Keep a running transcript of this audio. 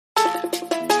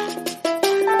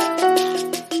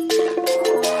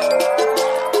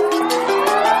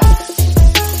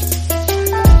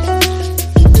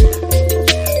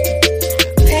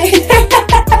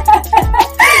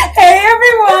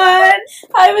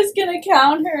was gonna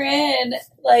count her in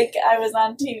like I was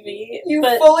on TV. You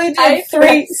but fully did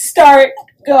 3, start,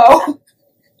 go.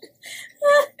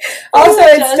 Also,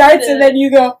 it starts and then you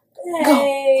go,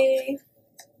 hey,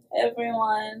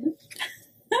 everyone.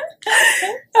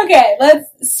 Okay,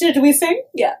 should we sing?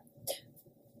 Yeah.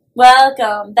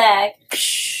 Welcome back.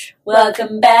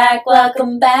 Welcome back,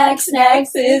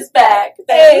 Snacks is back.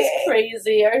 That was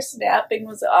crazy. Our snapping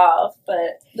was off,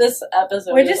 but this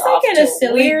episode We're just off like in to a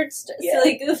silly, weird,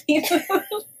 silly, goofy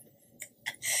mood.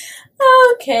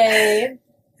 Okay.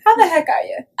 How the heck are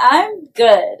you? I'm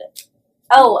good.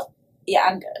 Oh, yeah,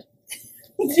 I'm good.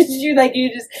 Did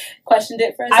you just questioned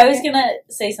it for a second? I was going to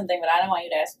say something, but I don't want you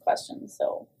to ask questions,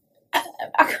 so I'm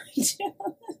not going to.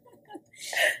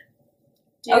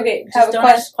 Okay, just don't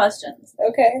ask questions.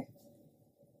 Okay.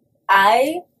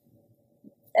 I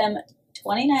am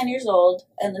 29 years old,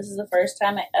 and this is the first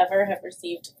time I ever have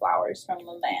received flowers from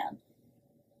a man.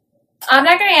 I'm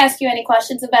not going to ask you any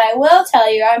questions, but I will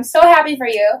tell you, I'm so happy for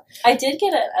you. I did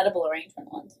get an edible arrangement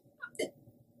once.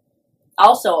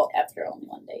 Also, after only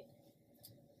one date.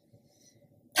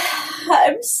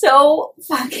 I'm so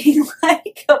fucking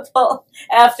likable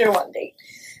after one date.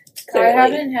 Clearly. I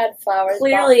haven't had flowers.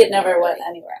 Clearly, it never went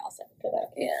anywhere else after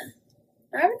that. Yeah.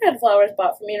 I haven't had flowers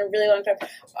bought for me in a really long time.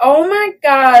 Oh my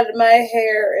god, my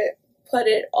hair, it put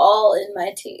it all in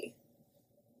my tea.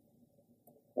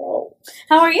 Bro.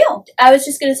 How are you? I was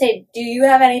just going to say, do you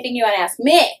have anything you want to ask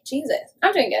me? Jesus,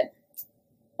 I'm doing good.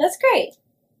 That's great.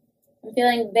 I'm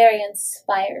feeling very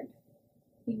inspired.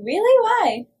 Really?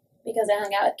 Why? Because I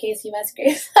hung out with Casey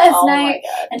Musgraves last night,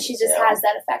 God, and she just has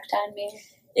that effect on me.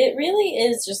 It really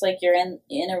is just like you're in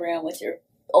a room with your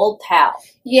old pal.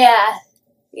 Yeah.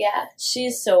 Yeah.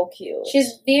 She's so cute.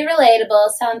 She's relatable,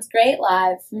 sounds great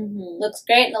live, looks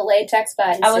great in the latex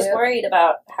bodysuit. I was worried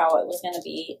about how it was going to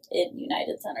be in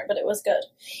United Center, but it was good.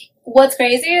 What's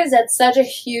crazy is it's such a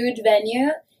huge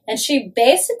venue, and she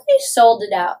basically sold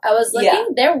it out. I was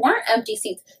looking, there weren't empty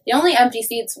seats. The only empty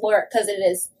seats were because it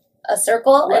is a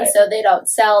circle, and so they don't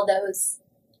sell those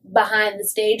behind the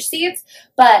stage seats,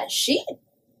 but she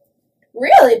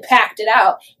really packed it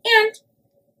out. And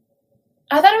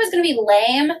I thought it was going to be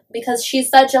lame because she's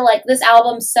such a, this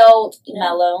album's so,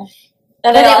 mellow.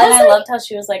 And I loved how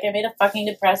she was like, I made a fucking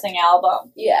depressing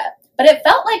album. Yeah. But it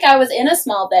felt like I was in a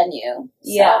small venue.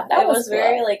 Yeah. That was cool.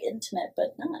 Very, intimate,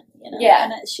 but not, Yeah.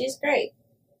 And she's great.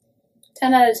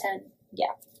 10 out of 10.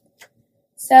 Yeah.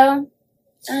 So,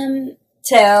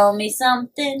 tell me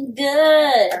something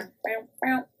good.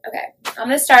 Okay. I'm going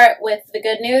to start with the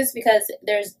good news because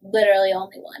there's literally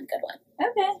only one good one.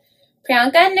 Okay.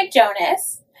 Priyanka and Nick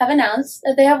Jonas have announced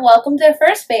that they have welcomed their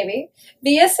first baby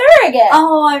via surrogate.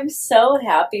 Oh, I'm so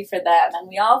happy for them. And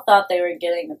we all thought they were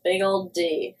getting a big old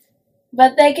D.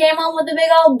 But they came home with a big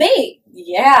old B.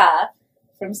 Yeah.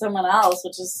 From someone else,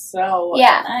 which is so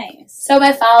nice. So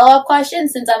my follow-up question,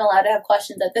 since I'm allowed to have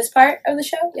questions at this part of the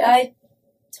show. Yeah. I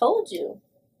told you.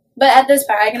 But at this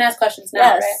part, I can ask questions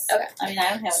now, right? Okay. I mean, I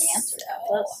don't have any answers.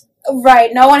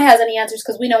 Right, no one has any answers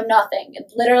because we know nothing.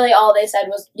 Literally all they said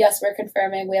was, yes, we're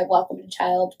confirming, we have welcomed a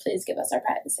child, please give us our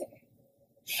privacy.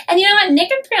 And you know what, Nick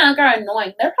and Priyanka are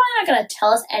annoying. They're probably not going to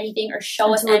tell us anything or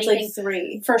show us anything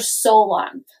 3 for so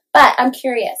long. But I'm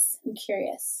curious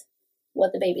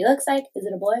what the baby looks like. Is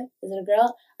it a boy? Is it a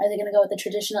girl? Are they going to go with the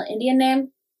traditional Indian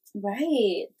name?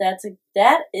 Right, that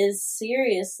is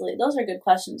seriously, those are good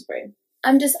questions, Brie.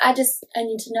 I need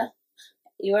to know.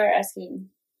 You are asking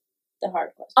the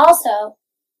hard question. Also,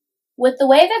 with the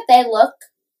way that they look,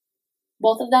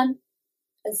 both of them,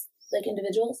 as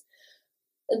individuals,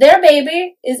 their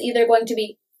baby is either going to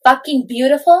be fucking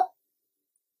beautiful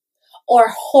or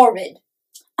horrid.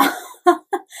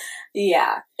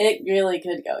 Yeah, it really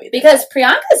could go either. Because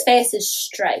Priyanka's face is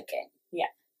striking. Yeah.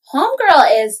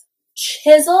 Homegirl is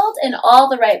chiseled in all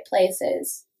the right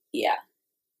places. Yeah.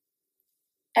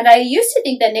 And I used to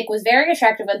think that Nick was very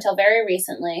attractive until very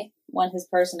recently. When his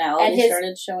personality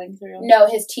started showing through? No,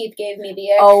 his teeth gave me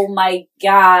the ick. Oh my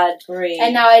god, Brie.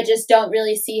 And now I just don't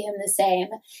really see him the same.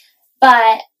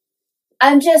 But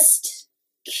I'm just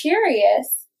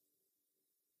curious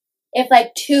if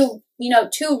two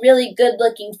really good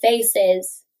looking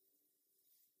faces,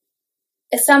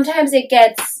 sometimes it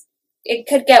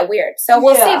could get weird. So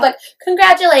we'll see. But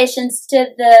congratulations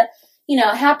to the,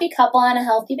 happy couple and a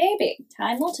healthy baby.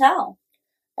 Time will tell.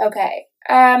 Okay.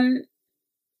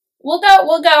 We'll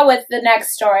go with the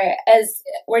next story as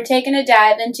we're taking a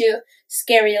dive into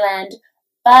Scary Land,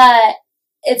 but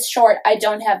it's short. I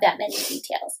don't have that many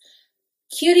details.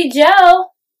 Cutie Joe,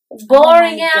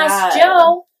 boring ass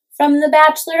Joe from The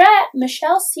Bachelorette,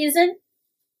 Michelle's season,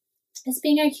 is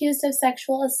being accused of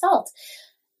sexual assault.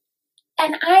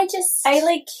 And I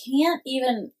can't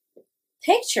even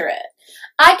picture it.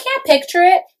 I can't picture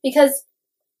it because,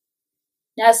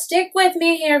 now stick with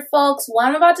me here, folks. What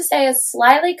I'm about to say is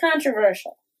slightly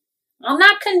controversial. I'm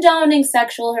not condoning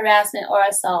sexual harassment or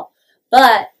assault,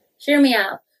 but hear me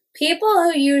out. People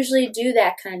who usually do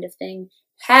that kind of thing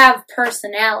have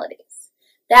personalities.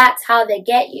 That's how they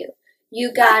get you.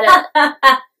 You gotta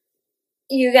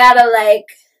like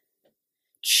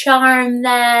charm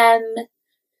them,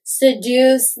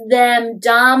 seduce them,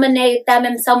 dominate them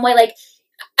in some way. Like,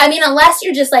 I mean, unless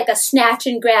you're just like a snatch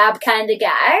and grab kind of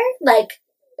guy, like,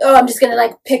 oh, I'm just gonna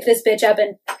like pick this bitch up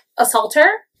and assault her,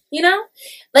 you know?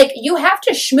 Like, you have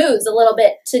to schmooze a little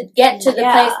bit to get to the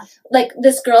place. Like,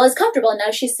 this girl is comfortable and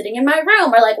now she's sitting in my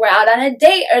room, or like we're out on a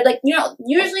date, or like, you know,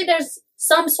 usually there's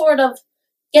some sort of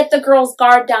get the girl's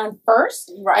guard down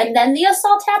first, right? And then the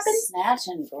assault happens. Snatch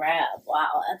and grab.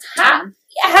 Wow, that's fun.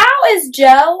 How is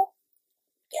Joe?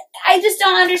 I just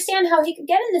don't understand how he could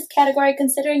get in this category,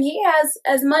 considering he has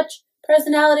as much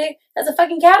personality as a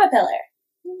fucking caterpillar.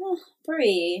 Oh,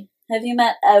 Bree, have you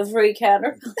met every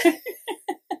caterpillar?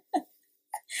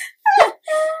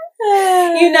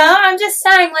 You know, I'm just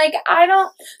saying, like, I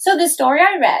don't... So the story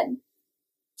I read,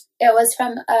 it was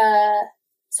from,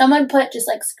 someone put just,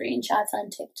 like, screenshots on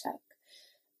TikTok.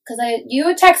 Because you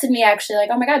texted me, actually, like,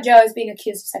 oh my god, Joe is being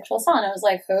accused of sexual assault. And I was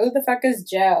like, who the fuck is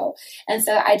Joe? And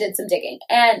so I did some digging.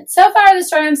 And so far, the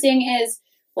story I'm seeing is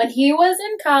when he was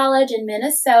in college in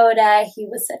Minnesota, he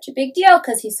was such a big deal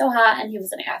because he's so hot and he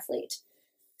was an athlete.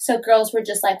 So girls were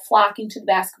just, like, flocking to the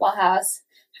basketball house.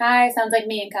 Hi, sounds like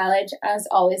me in college. I was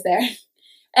always there.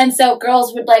 And so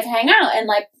girls would, like, hang out and,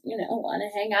 like, you know, want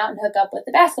to hang out and hook up with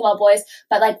the basketball boys.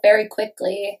 But, like, very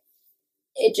quickly,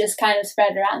 it just kind of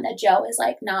spread around that Joe is,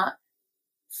 like, not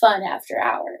fun after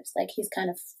hours. Like, he's kind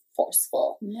of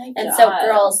forceful. And so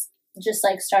girls just,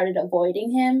 like, started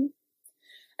avoiding him.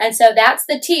 And so that's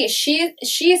the tea.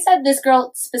 She said, this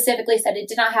girl specifically said it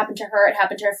did not happen to her. It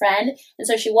happened to her friend. And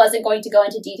so she wasn't going to go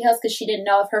into details because she didn't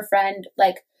know if her friend,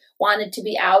 like, wanted to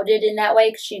be outed in that way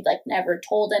because she'd, like, never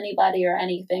told anybody or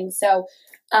anything. So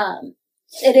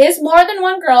it is more than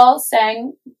one girl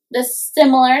saying this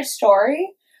similar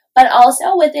story. But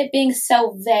also, with it being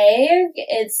so vague,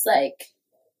 it's, like,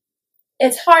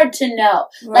 it's hard to know.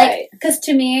 Right. Like, because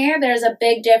to me, there's a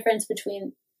big difference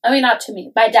between, I mean, not to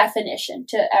me, by definition,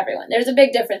 to everyone. There's a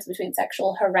big difference between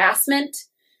sexual harassment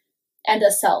and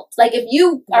assault. Like, if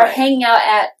you are hanging out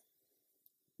at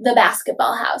the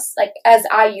basketball house, like, as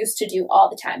I used to do all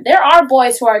the time, there are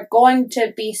boys who are going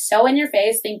to be so in your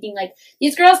face thinking, like,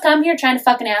 these girls come here trying to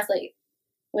fuck an athlete.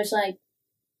 Which, like,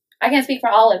 I can't speak for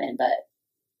all women, but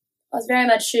I was very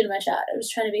much shooting my shot. I was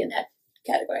trying to be in that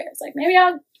category. I was like, maybe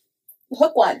I'll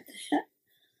hook one.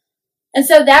 And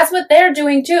so that's what they're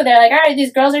doing too. They're like, all right,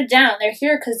 these girls are down. They're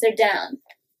here because they're down.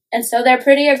 And so they're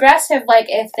pretty aggressive. Like,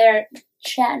 if they're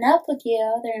chatting up with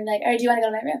you, they're like, all right, do you want to go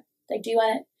to my room? Like, do you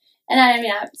want it? And I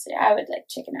mean, obviously, I would, like,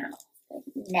 chicken out. Like,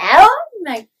 no? Oh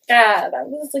my god, I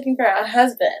was looking for a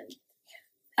husband.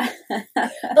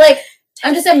 Like,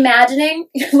 I'm just imagining,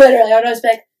 literally, I would always be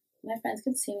like, my friends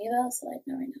can see me though, so, like,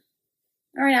 no, right now.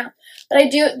 Not right now.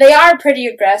 But they are pretty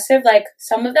aggressive. Like,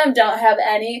 some of them don't have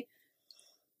any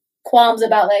qualms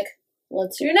about, like,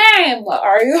 what's your name?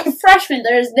 Are you a freshman?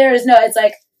 There is no, it's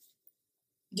like,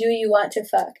 do you want to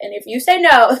fuck? And if you say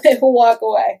no, they will walk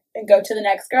away and go to the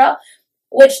next girl,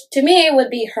 which to me would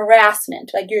be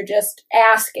harassment. Like, you're just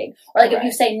asking. Or, like, if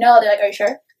you say no, they're like, are you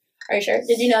sure? Are you sure?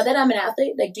 Did you know that I'm an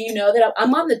athlete? Like, do you know that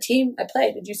I'm on the team I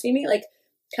play? Did you see me? Like,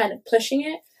 kind of pushing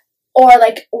it. Or,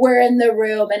 like, we're in the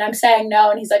room and I'm saying no,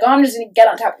 and he's like, oh, I'm just going to get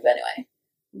on top of you anyway.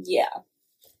 Yeah.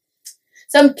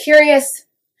 So I'm curious.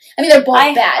 I mean, they're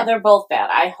both bad. They're both bad.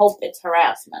 I hope it's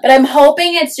harassment. But I'm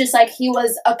hoping it's just, like, he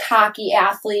was a cocky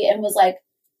athlete and was like,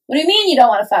 what do you mean you don't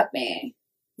want to fuck me?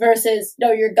 Versus,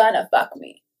 no, you're gonna fuck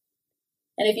me.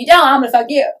 And if you don't, I'm gonna fuck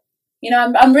you. You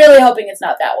know, I'm really hoping it's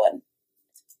not that one.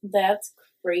 That's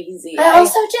crazy. I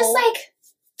also just, like,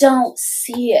 don't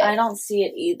see it. I don't see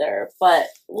it either, but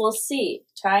we'll see.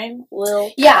 Time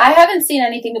will... Yeah, I haven't seen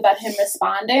anything about him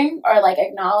responding or, like,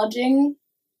 acknowledging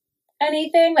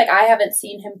anything. Like, I haven't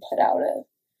seen him put out a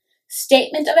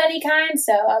statement of any kind,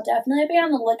 so I'll definitely be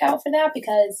on the lookout for that,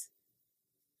 because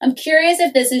I'm curious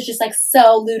if this is just, like,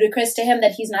 so ludicrous to him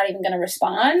that he's not even going to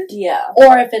respond. Yeah.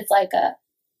 Or if it's, like,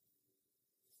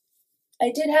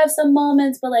 I did have some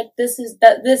moments, but, like, this is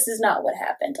not what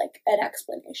happened, like, an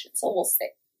explanation. So we'll see.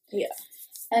 Yeah.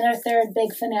 And our third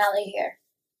big finale here.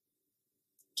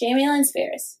 Jamie Lynn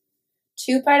Spears.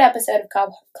 2-part episode of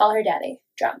Call Her Daddy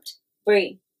dropped.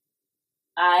 Bree,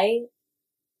 I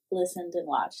listened and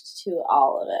watched to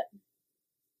all of it.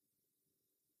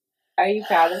 Are you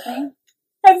proud of me?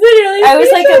 I'm literally I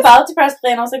was like about to press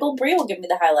play and I was like, well, Brie will give me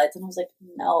the highlights. And I was like,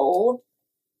 no.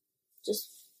 Just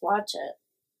watch it.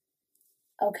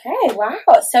 Okay, wow.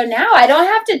 So now I don't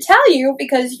have to tell you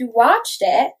because you watched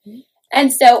it. Mm-hmm.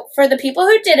 And so for the people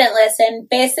who didn't listen,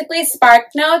 basically Spark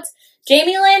Notes,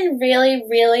 Jamie Lynn really,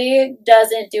 really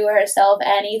doesn't do herself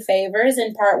any favors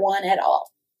in part 1 at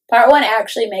all. Part 1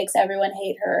 actually makes everyone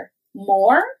hate her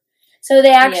more. So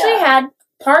they actually had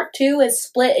part 2 is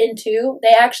split in 2.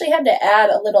 They actually had to add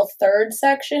a little third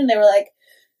section. They were like,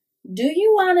 do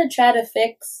you want to try to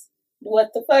fix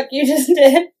what the fuck you just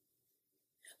did?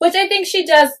 Which I think she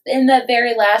does in the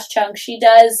very last chunk. She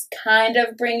does kind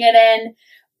of bring it in.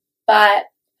 But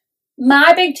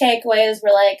my big takeaways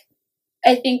were like,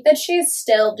 I think that she's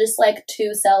still just like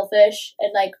too selfish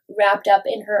and like wrapped up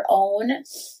in her own.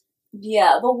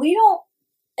 Yeah, but we don't,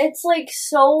 it's like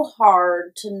so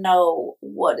hard to know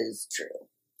what is true.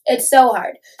 It's so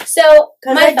hard. So,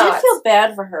 my thoughts. I did feel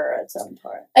bad for her at some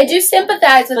part. I do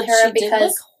sympathize with her because she did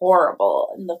look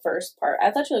horrible in the first part.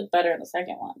 I thought she looked better in the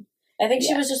second one. I think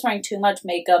she was just wearing too much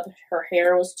makeup. Her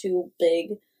hair was too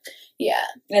big. Yeah.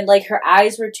 And like her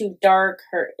eyes were too dark.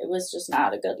 It was just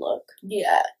not a good look.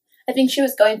 Yeah. I think she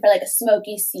was going for like a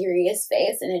smoky, serious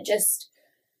face and it just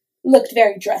looked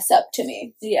very dress up to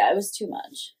me. Yeah, it was too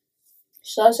much.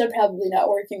 She's also probably not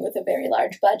working with a very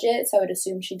large budget, so I would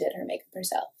assume she did her makeup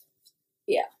herself.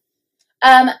 Yeah.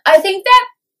 I think that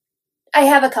I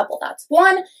have a couple thoughts.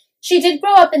 One, she did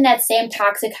grow up in that same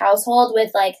toxic household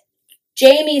with, like,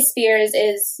 Jamie Spears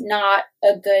is not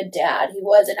a good dad. He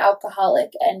was an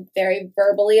alcoholic and very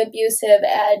verbally abusive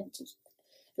and,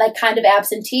 like, kind of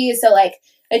absentee. So, like,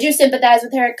 I do sympathize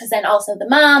with her because then also the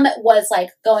mom was,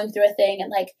 like, going through a thing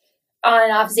and, like, on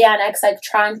and off Xanax, like,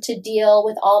 trying to deal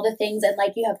with all the things. And,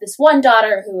 like, you have this one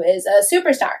daughter who is a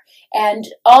superstar and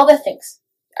all the things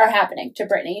are happening to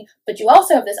Brittany. But you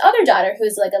also have this other daughter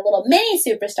who's, like, a little mini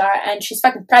superstar and she's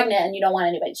fucking pregnant and you don't want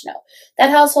anybody to know.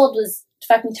 That household was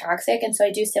fucking toxic, and so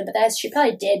I do sympathize. She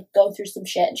probably did go through some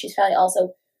shit and she's probably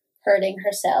also hurting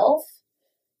herself.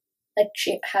 Like,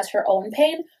 she has her own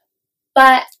pain.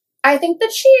 But I think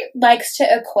that she likes to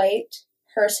equate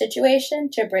her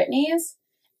situation to Brittany's.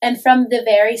 And from the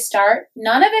very start,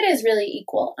 none of it is really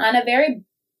equal. On a very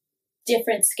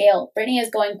different scale, Brittany is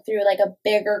going through, like, a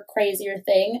bigger, crazier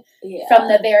thing from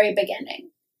the very beginning.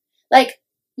 Like,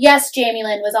 yes, Jamie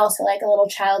Lynn was also, like, a little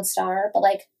child star, but,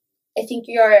 like, I think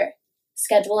your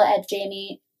schedule at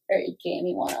Jamie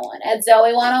 101, at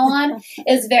Zoe 101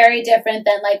 is very different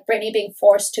than, like, Brittany being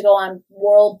forced to go on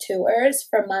world tours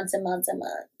for months and months and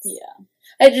months. Yeah.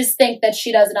 I just think that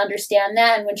she doesn't understand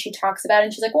that, and when she talks about it,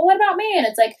 and she's like, well, what about me? And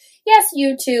it's like, yes,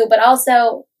 you too, but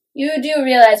also, you do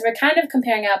realize we're kind of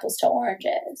comparing apples to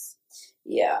oranges.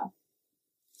 Yeah.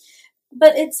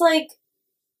 But it's like,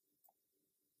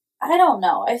 I don't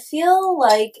know. I feel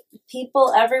like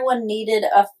everyone needed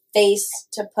a face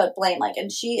to put blame, like,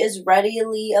 and she is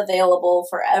readily available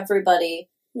for everybody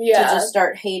to just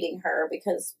start hating her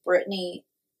because Brittany,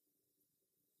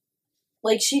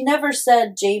 like, she never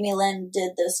said Jamie Lynn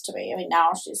did this to me. I mean,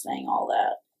 now she's saying all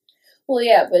that. Well,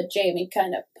 yeah, but Jamie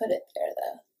kind of put it there,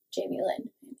 though. Jamie Lynn.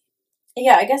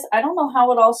 Yeah, I guess I don't know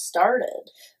how it all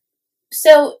started.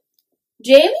 So,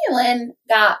 Jamie Lynn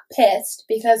got pissed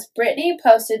because Brittany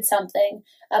posted something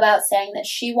about saying that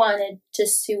she wanted to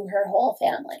sue her whole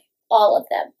family. All of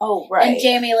them. Oh, right. And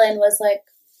Jamie Lynn was like,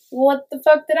 what the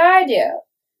fuck did I do?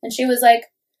 And she was like,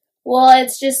 well,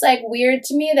 it's just, like, weird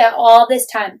to me that all this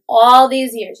time, all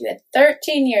these years, you had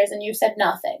 13 years and you said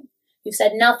nothing. You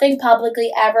said nothing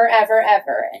publicly ever, ever,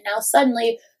 ever. And now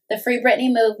suddenly the Free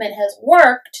Britney movement has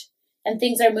worked and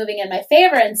things are moving in my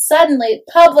favor. And suddenly,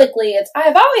 publicly, it's,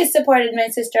 I've always supported my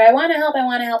sister. I want to help, I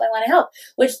want to help, I want to help.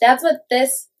 Which that's what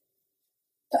this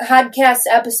podcast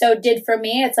episode did for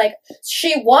me. It's like,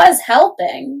 she was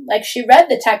helping. Like, she read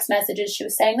the text messages. She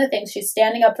was saying the things. She's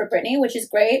standing up for Brittany, which is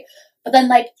great. But then,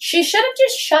 like, she should have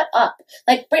just shut up.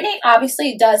 Like, Brittany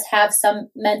obviously does have some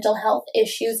mental health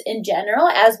issues in general,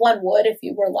 as one would if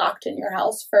you were locked in your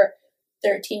house for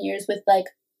 13 years with, like,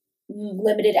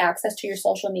 limited access to your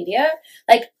social media.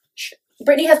 Like,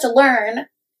 Brittany has to learn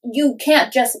you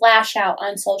can't just lash out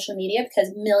on social media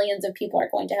because millions of people are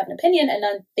going to have an opinion and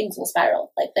then things will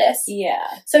spiral like this.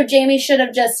 Yeah. So Jamie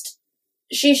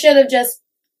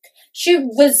she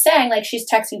was saying, like, she's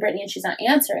texting Brittany and she's not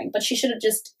answering, but she should have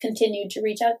just continued to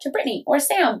reach out to Brittany or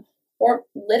Sam or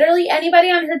literally anybody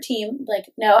on her team.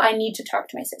 Like, no, I need to talk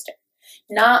to my sister.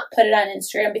 Not put it on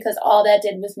Instagram because all that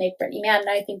did was make Brittany mad. And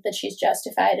I think that she's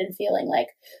justified in feeling like,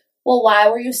 well, why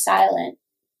were you silent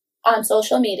on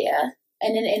social media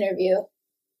in an interview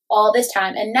all this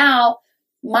time? And now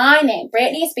my name,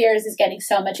 Britney Spears, is getting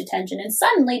so much attention, and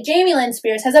suddenly Jamie Lynn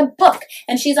Spears has a book,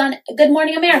 and she's on Good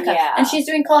Morning America, and she's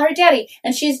doing Call Her Daddy,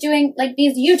 and she's doing, like,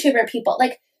 these YouTuber people.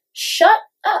 Like, shut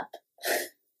up.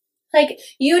 Like,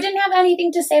 you didn't have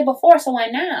anything to say before, so why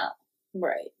now?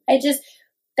 Right.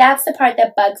 That's the part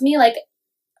that bugs me. Like,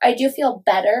 I do feel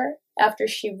better after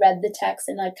she read the text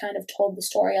and, like, kind of told the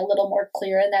story a little more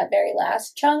clear in that very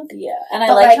last chunk. Yeah. And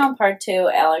I liked how in part 2,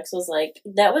 Alex was like,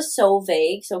 that was so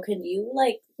vague, so can you,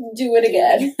 like, do it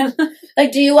again?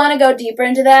 Like, do you want to go deeper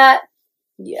into that?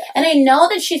 Yeah. And I know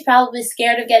that she's probably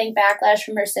scared of getting backlash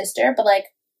from her sister, but, like,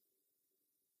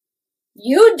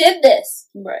 you did this.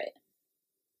 Right.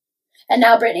 And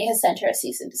now Britney has sent her a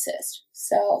cease and desist.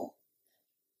 So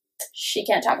she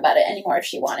can't talk about it anymore if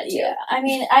she wanted to. Yeah. I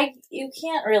mean, you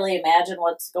can't really imagine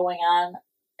what's going on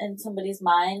in somebody's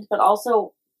mind, but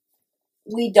also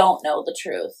we don't know the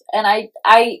truth. And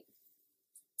I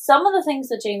some of the things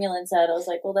that Jamie Lynn said, I was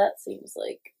like, well, that seems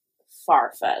like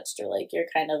far-fetched, or like you're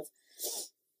kind of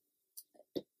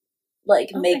like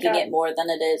making it more than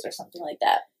it is, or something like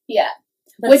that. Yeah.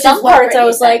 But which some parts I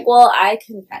was like, well, I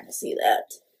can kind of see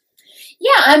that.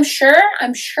 Yeah, I'm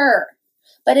sure.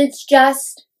 But it's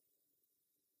just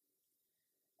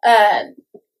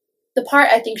the part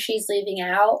I think she's leaving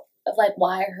out of, like,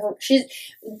 why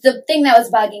the thing that was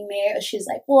bugging me was she's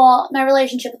like, well, my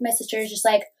relationship with my sister is just,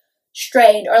 like,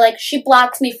 strained, or, like, she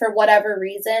blocks me for whatever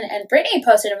reason. And Britney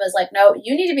posted and was like, no,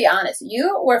 you need to be honest.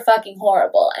 You were fucking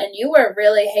horrible, and you were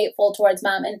really hateful towards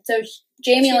Mom. And so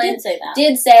Jamie Lynn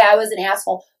did say I was an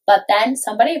asshole. But then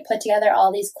somebody put together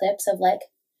all these clips of, like,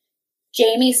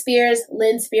 Jamie Spears,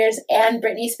 Lynn Spears, and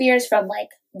Britney Spears from, like,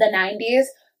 the 90s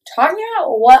talking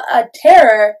about what a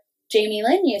terror Jamie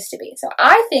Lynn used to be. So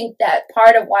I think that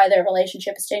part of why their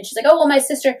relationship has changed, she's like, oh, well, my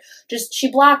sister she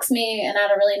blocks me, and I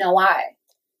don't really know why.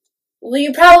 Well,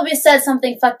 you probably said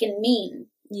something fucking mean.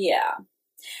 Yeah.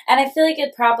 And I feel like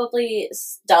it probably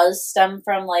does stem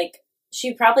from, like,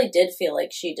 she probably did feel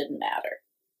like she didn't matter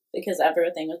because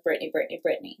everything was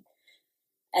Britney.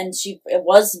 And it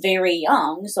was very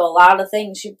young, so a lot of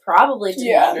things she probably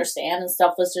didn't understand, and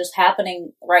stuff was just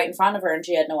happening right in front of her, and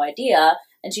she had no idea,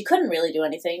 and she couldn't really do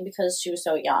anything because she was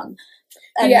so young.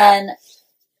 And then,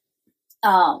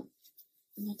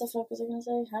 what the fuck was I going to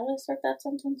say? How did I start that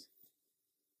sentence?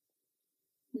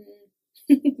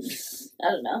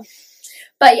 I don't know.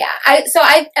 But yeah,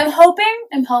 I'm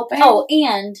hoping. Oh,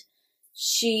 and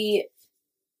she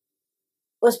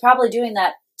was probably doing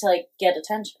that to, like, get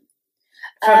attention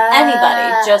from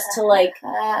anybody, just to, like,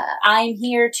 I'm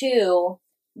here too,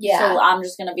 so I'm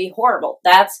just gonna be horrible.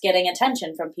 That's getting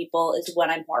attention from people, is when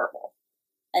I'm horrible.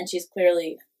 And she's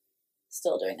clearly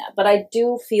still doing that. But I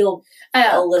do feel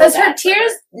a little bad. Because her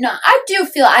tears,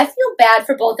 I feel bad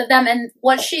for both of them. And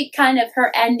what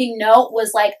her ending note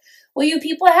was like, what you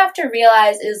people have to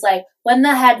realize is, like, when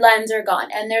the headlines are gone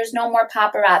and there's no more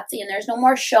paparazzi and there's no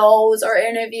more shows or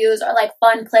interviews or, like,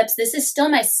 fun clips, this is still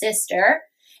my sister.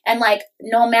 And, like,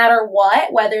 no matter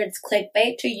what, whether it's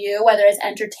clickbait to you, whether it's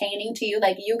entertaining to you,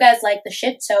 like, you guys like the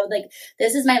shit, so, like,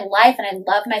 this is my life, and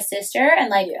I love my sister,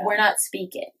 and, like, we're not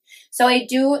speaking. So I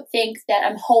do think that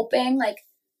I'm hoping, like,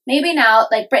 maybe now,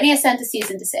 like, Britney has sent a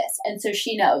cease and desist, and so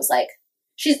she knows, like,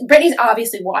 Britney's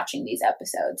obviously watching these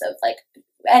episodes of, like,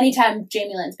 anytime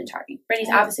Jamie Lynn's been talking. Britney's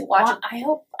obviously watching. I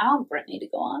want Britney to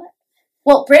go on it.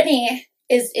 Well, Britney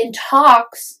is in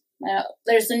talks.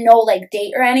 There's no, like,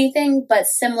 date or anything, but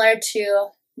similar to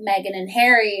Meghan and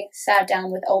Harry sat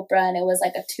down with Oprah, and it was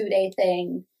like a 2-day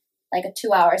thing, like a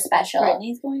 2-hour special.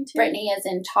 Britney's going to? Britney is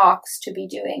in talks to be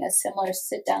doing a similar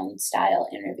sit-down style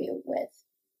interview with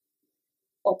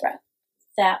Oprah.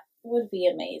 That would be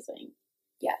amazing.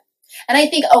 Yeah. And I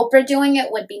think Oprah doing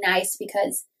it would be nice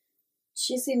because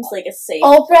she seems like a safe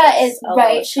Oprah is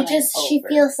right. She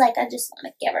feels like I just want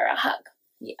to give her a hug.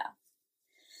 Yeah.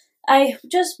 I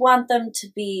just want them to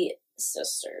be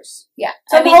sisters. Yeah.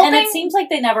 So and it seems like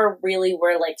they never really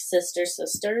were, like, sisters.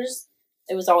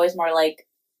 It was always more like,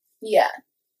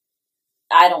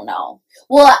 I don't know.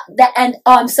 Well,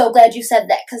 I'm so glad you said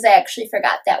that, because I actually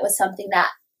forgot that was something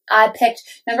that I picked.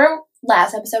 Remember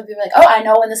last episode, we were like, oh, I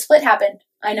know when the split happened.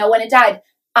 I know when it died.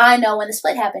 I know when the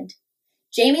split happened.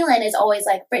 Jamie Lynn is always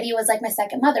like, Britney was like my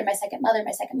second mother.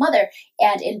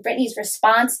 And in Britney's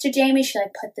response to Jamie, she,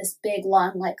 like, put this big,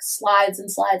 long, like, slides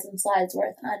and slides and slides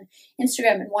worth on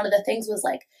Instagram. And one of the things was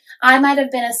like, I might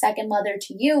have been a second mother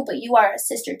to you, but you are a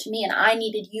sister to me, and I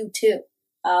needed you too.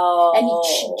 Oh.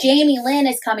 And Jamie Lynn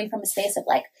is coming from a space of,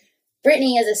 like,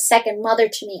 Britney is a second mother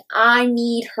to me. I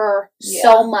need her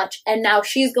so much. And now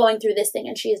she's going through this thing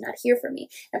and she is not here for me.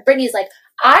 And Britney's like,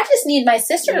 I just need my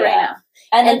sister right now.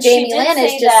 And Jamie Lynn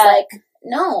is just like,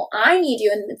 no, I need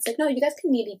you. And it's like, no, you guys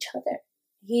can need each other.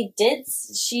 She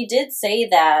did say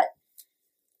that,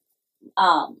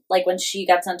 like, when she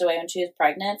got sent away when she was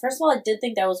pregnant. First of all, I did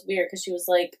think that was weird, because she was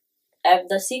like, if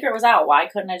the secret was out, why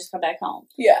couldn't I just come back home?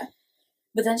 Yeah.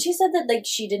 But then she said that, like,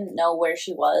 she didn't know where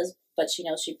she was, but she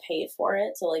knows she paid for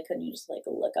it, so, like, couldn't you just, like,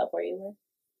 look up where you were?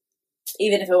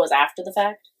 Even if it was after the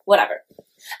fact? Whatever.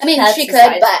 I mean, she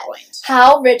could, but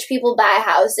how rich people buy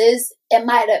houses, it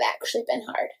might have actually been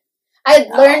hard. I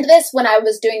learned this when I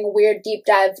was doing a weird deep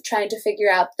dive trying to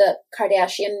figure out the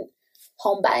Kardashian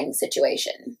home buying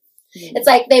situation. Mm-hmm. It's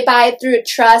like they buy through a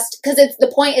trust, because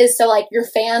the point is so, like, your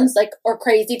fans, like, or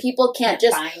crazy people can't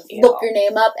just look your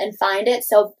name up and find it.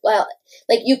 So, well,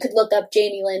 like, you could look up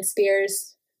Jamie Lynn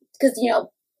Spears, because, you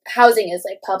know, housing is,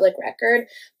 like, public record,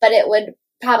 but it would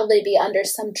probably be under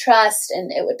some trust,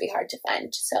 and it would be hard to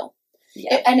find. So,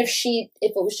 and if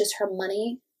it was just her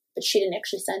money, but she didn't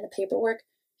actually sign the paperwork,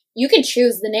 you can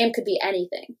choose. The name could be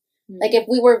anything. Mm-hmm. Like, if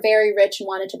we were very rich and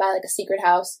wanted to buy, like, a secret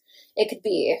house, it could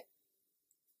be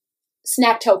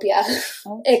Snaptopia.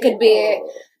 Oh, it could be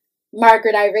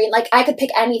Margaret Irene. Like, I could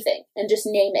pick anything and just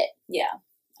name it. Yeah.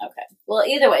 Okay. Well,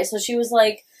 either way, so she was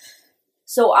like,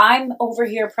 so I'm over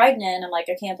here pregnant. I'm like,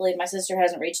 I can't believe my sister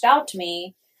hasn't reached out to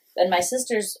me. And my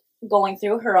sister's going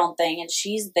through her own thing, and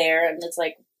she's there, and it's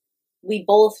like, we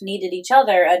both needed each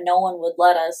other, and no one would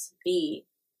let us be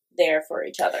there for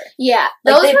each other. Yeah.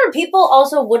 Like, people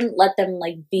also wouldn't let them,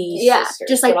 like, be sisters.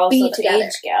 Just, like, be together. The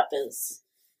age gap is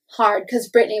hard, because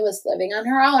Brittany was living on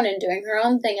her own and doing her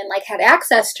own thing and, like, had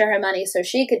access to her money, so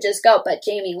she could just go. But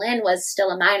Jamie Lynn was still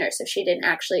a minor, so she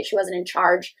wasn't in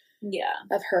charge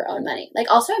of her own money. Like,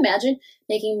 also imagine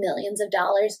making millions of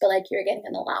dollars, but, like, you're getting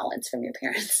an allowance from your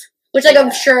parents, which, like,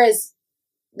 I'm sure is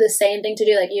the same thing to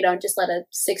do. Like, you don't just let a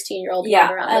 16-year-old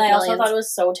run around with millions. Also thought it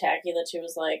was so tacky that she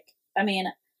was like, I mean,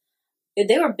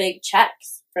 they were big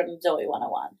checks from Zoe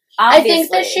 101. Obviously, I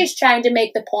think that she's trying to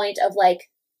make the point of,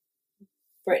 like,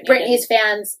 Britney's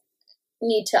fans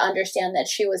need to understand that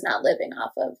she was not living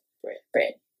off of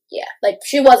Brit. Yeah, like,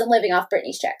 she wasn't living off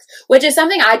Britney's checks, which is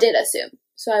something I did assume.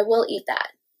 So I will eat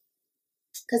that.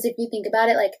 Because if you think about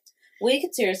it, like, we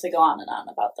could seriously go on and on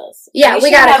about this. Yeah,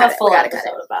 we gotta have a full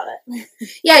episode about it.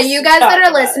 Yeah, you guys that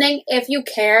are listening, if you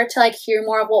care to, like, hear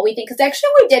more of what we think, because actually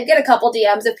we did get a couple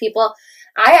DMs of people.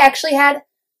 I actually had,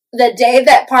 the day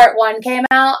that part 1 came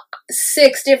out,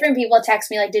 6 different people text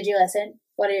me, like, did you listen?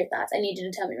 What are your thoughts? I need you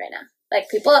to tell me right now. Like,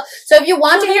 people, so if you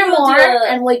want to hear more,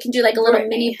 and we can do, like, a little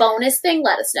mini bonus thing,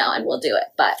 let us know, and we'll do it.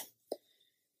 But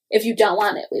if you don't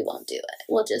want it, we won't do it.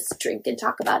 We'll just drink and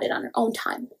talk about it on our own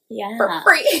time. Yeah. For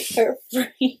free. For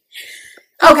free.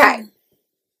 Okay.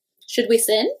 Should we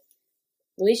sin?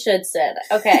 We should sin.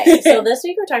 Okay, so this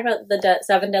week we're talking about the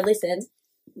 7 deadly sins.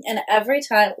 And every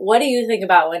time, what do you think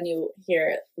about when you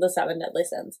hear the 7 deadly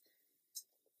sins?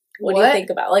 What do you think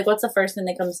about? Like, what's the first thing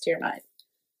that comes to your mind?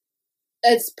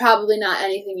 It's probably not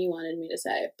anything you wanted me to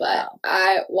say, but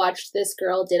I watched this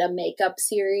girl did a makeup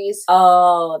series.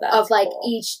 Oh, that's of, like, cool.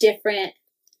 Each different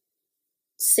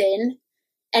sin.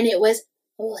 And it was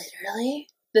literally,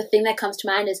 the thing that comes to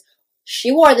mind is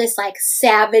she wore this, like,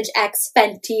 Savage X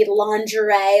Fenty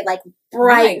lingerie, like,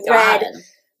 bright red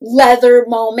leather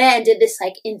moment, and did this,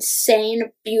 like,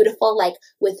 insane, beautiful, like,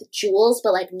 with jewels,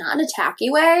 but, like, not in a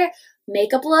tacky way,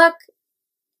 makeup look.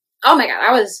 Oh my god,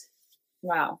 I was...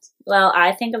 Wow. Well,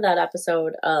 I think of that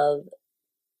episode of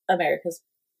America's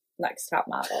Next Top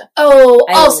Model. Oh,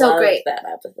 also great. That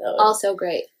episode. Also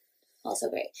great.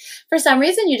 Also great. For some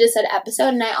reason, you just said episode,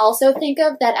 and I also think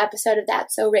of that episode of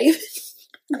That's So Raven.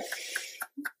 When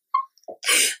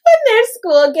their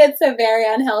school gets a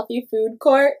very unhealthy food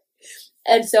court,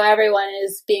 and so everyone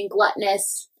is being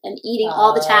gluttonous and eating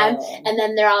all the time, and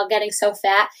then they're all getting so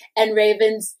fat, and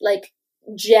Raven's, like,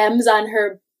 gems on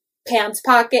her pants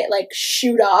pocket, like,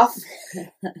 shoot off,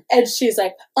 and she's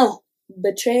like, oh,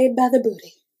 betrayed by the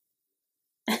booty.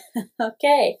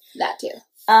 Okay. That too.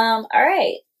 All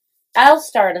right. I'll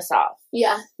start us off.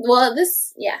 Yeah. Well,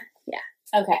 yeah.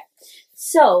 Okay.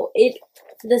 So,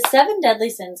 the 7 deadly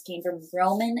sins came from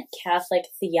Roman Catholic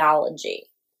theology.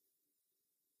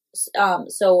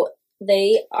 So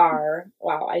they are,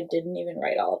 wow, I didn't even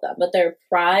write all of them, but they're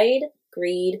pride,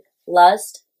 greed,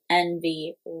 lust,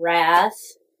 envy,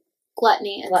 wrath,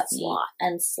 gluttony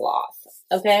and sloth.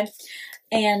 Okay?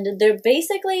 And they're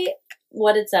basically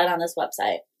what it said on this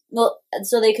website. Well,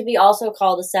 so they could be also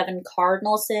called the 7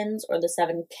 cardinal sins or the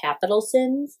 7 capital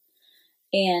sins.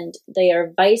 And they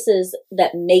are vices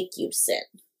that make you sin.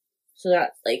 So they're not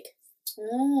like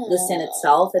the sin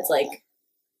itself. It's like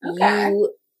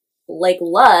you, like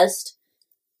lust,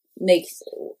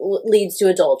 leads to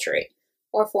adultery.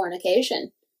 Or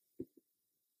fornication.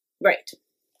 Right.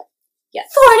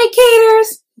 Yes.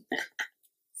 Fornicators!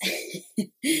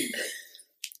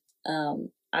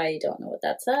 I don't know what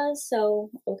that says, so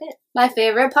okay. My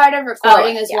favorite part of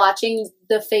recording is watching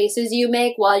the faces you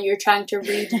make while you're trying to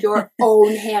read your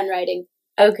own handwriting.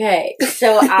 Okay,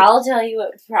 so I'll tell you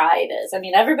what pride is. I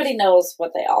mean, everybody knows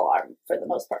what they all are for the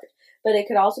most part, but it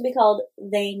could also be called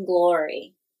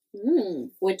vainglory,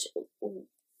 which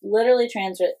literally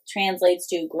translates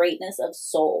to greatness of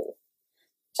soul.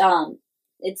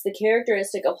 It's the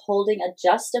characteristic of holding a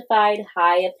justified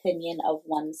high opinion of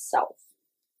oneself.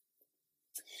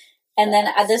 And then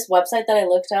at this website that I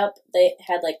looked up, they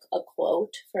had like a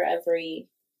quote for every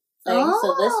thing. Oh.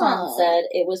 So this one said,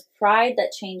 "It was pride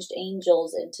that changed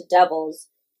angels into devils.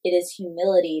 It is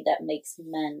humility that makes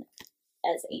men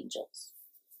as angels."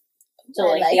 So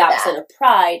like the opposite of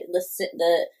pride,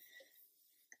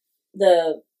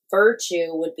 the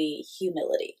virtue would be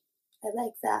humility. I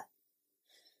like that.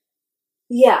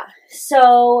 Yeah.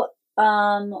 So,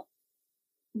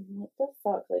 what the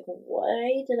fuck? Like,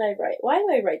 why do I write the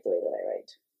way that I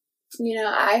write? You know,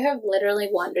 I have literally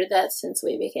wondered that since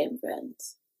we became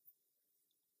friends.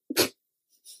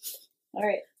 All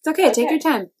right. It's okay. Take your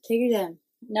time. Take your time.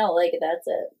 No, like, that's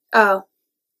it. Oh.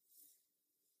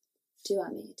 Do you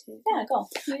want me to? Yeah, go.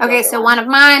 Okay, so one of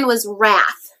mine was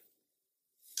wrath.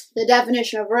 The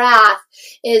definition of wrath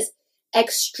is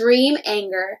extreme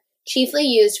anger, chiefly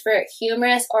used for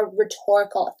humorous or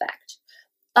rhetorical effect.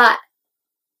 But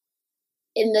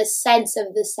in the sense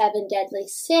of the 7 deadly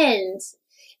sins,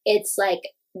 it's like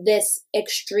this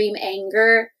extreme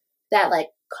anger that like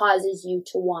causes you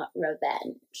to want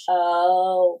revenge.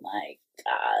 Oh my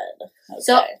god. Okay.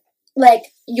 So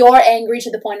like you're angry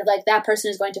to the point of like that person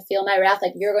is going to feel my wrath,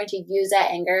 like you're going to use that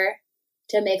anger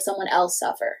to make someone else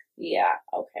suffer. Yeah.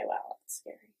 Okay, wow, that's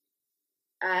scary.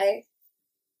 I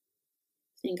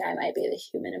think I might be the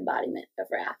human embodiment of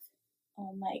wrath.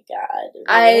 Oh my god.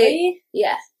 Really?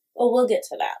 Yeah. Well, we'll get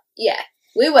to that. Yeah,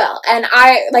 we will. And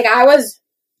I'm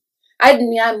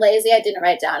lazy. I didn't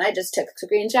write down. I just took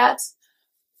screenshots.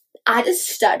 I just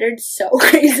stuttered so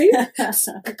crazy.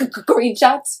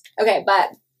 Screenshots. Okay,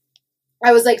 but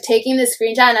I was like taking this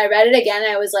screenshot and I read it again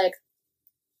and I was like,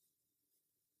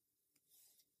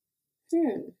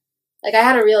 Like I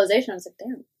had a realization. I was like,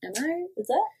 damn, is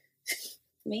that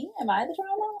me? Am I the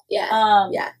drama? Yeah.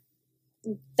 Yeah.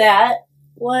 That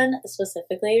one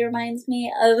specifically reminds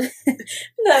me of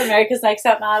the America's Next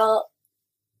Top Model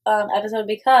episode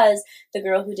because the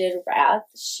girl who did Wrath,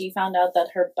 she found out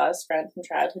that her best friend from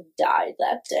childhood died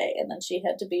that day, and then she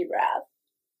had to be Wrath.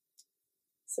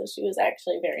 So she was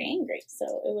actually very angry. So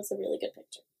it was a really good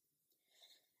picture.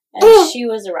 And she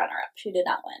was a runner-up. She did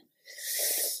not win.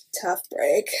 Tough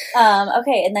break.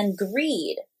 Okay, and then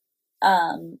greed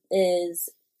is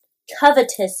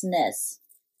covetousness.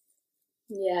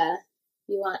 Yeah.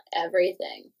 You want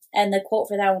everything. And the quote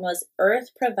for that one was,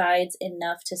 "Earth provides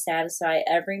enough to satisfy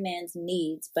every man's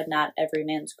needs, but not every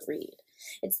man's greed."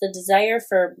 It's the desire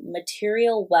for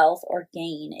material wealth or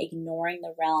gain, ignoring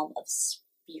the realm of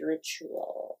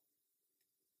spiritual.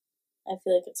 I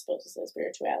feel like it's supposed to say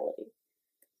spirituality.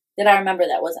 Then I remember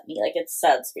that wasn't me. Like, it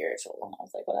said spiritual. And I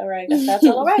was like, whatever, I guess that's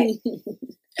all right.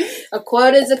 A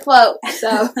quote is a quote,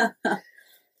 so...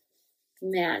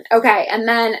 Man. Okay, and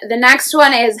then the next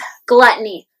one is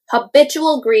gluttony,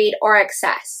 habitual greed or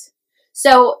excess.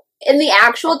 So in the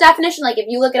actual definition, like if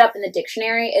you look it up in the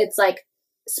dictionary, it's like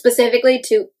specifically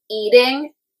to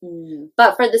eating.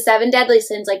 But for the 7 deadly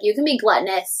sins, like you can be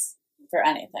gluttonous for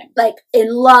anything. Like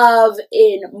in love,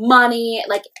 in money,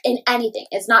 like in anything.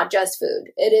 It's not just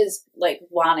food. It is like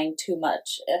wanting too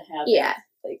much and having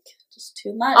like just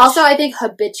too much. Also, I think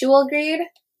habitual greed.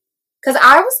 Because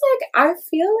I was like, I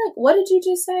feel like, what did you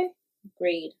just say?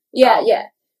 Greed. Yeah, yeah.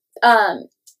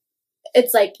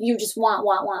 It's like you just want,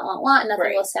 and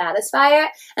nothing will satisfy it.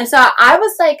 And so I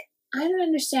was like, I don't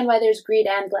understand why there's greed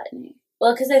and gluttony.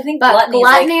 Well, because I think gluttony is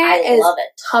I love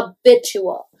it.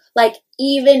 Habitual. Like,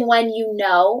 even when you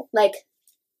know, like,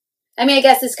 I mean, I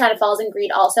guess this kind of falls in greed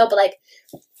also, but like,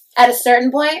 at a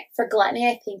certain point, for gluttony,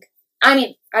 I think, I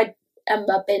mean, I am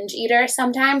a binge eater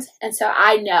sometimes, and so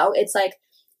I know, it's like,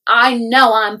 I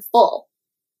know I'm full,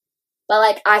 but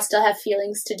like I still have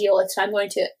feelings to deal with, so I'm going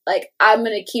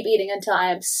to keep eating until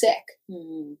I am sick.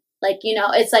 Like, you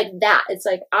know, it's like that. It's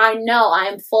like, I know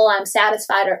I'm full, I'm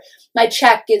satisfied, or my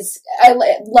check is, I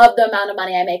love the amount of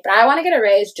money I make, but I want to get a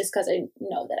raise just because I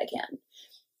know that I can.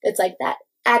 It's like that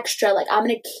extra, like I'm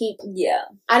going to keep,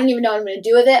 I don't even know what I'm going to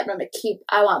do with it, but I'm going to keep,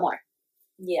 I want more.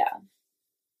 Yeah.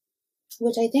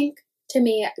 Which I think, to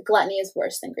me, gluttony is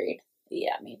worse than greed.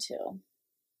 Yeah, me too.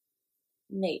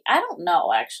 I don't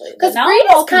know, actually. Because greed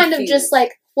is kind of just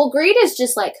like, Well, greed is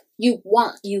just like you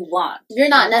want. You want. You're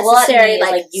not necessarily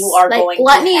like you are like going.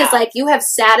 Gluttony to is like you have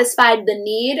satisfied the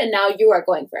need and now you are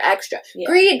going for extra. Yeah.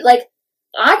 Greed, like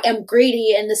I am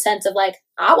greedy in the sense of like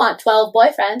I want 12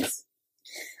 boyfriends.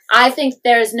 I think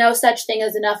there is no such thing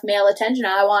as enough male attention.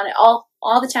 I want it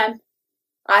all the time.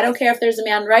 I don't care if there's a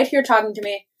man right here talking to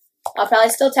me. I'll probably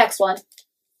still text one.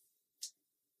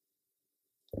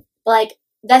 Like,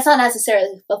 that's not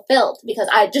necessarily fulfilled because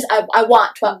I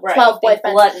want 12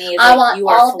 boyfriends. I want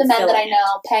all of the men that I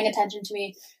know paying attention to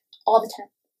me all the time.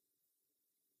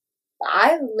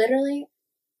 I literally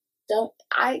don't,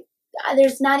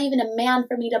 there's not even a man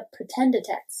for me to pretend to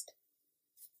text.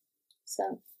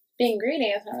 So, being greedy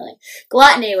is not really.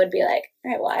 Gluttony would be like,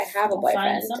 all right, well, I have a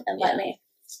boyfriend and let me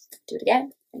do it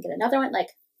again and get another one. Like,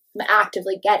 I'm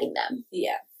actively getting them.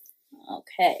 Yeah.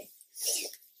 Okay.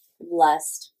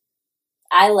 Lust.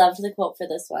 I loved the quote for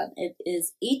this one. It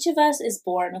is, each of us is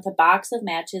born with a box of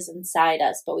matches inside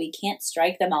us, but we can't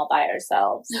strike them all by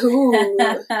ourselves. Ooh.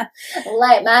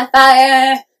 Light my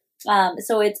fire.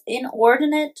 So it's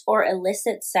inordinate or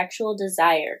illicit sexual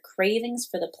desire, cravings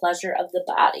for the pleasure of the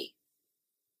body.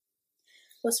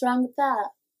 What's wrong with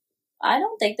that? I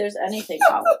don't think there's anything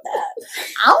wrong with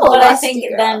that. But I think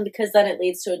then, because then it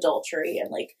leads to adultery and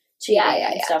like cheating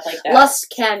and stuff like that.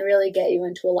 Lust can really get you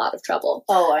into a lot of trouble.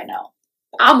 Oh, I know.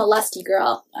 I'm a lusty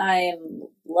girl. I am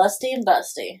lusty and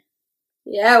busty.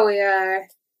 Yeah, we are.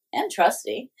 And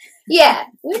trusty. Yeah,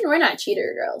 we're not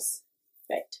cheater girls.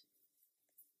 Right.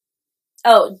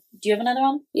 Oh, do you have another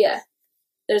one? Yeah.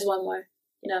 There's one more.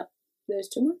 No, there's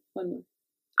two more? One more.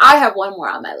 I have one more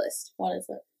on my list. What is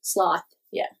it? Sloth.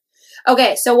 Yeah.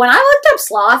 Okay, so when I looked up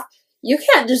sloth, you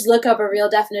can't just look up a real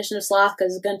definition of sloth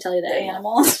because it's going to tell you the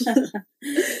animal.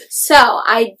 So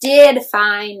I did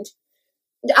find,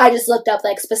 I just looked up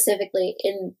like specifically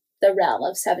in the realm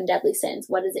of 7 deadly sins.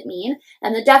 What does it mean?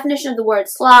 And the definition of the word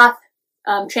sloth,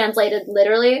 translated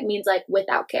literally, means like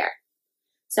without care.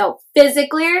 So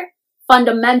physically,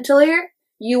 fundamentally,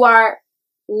 you are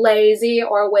lazy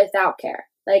or without care.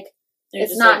 Like,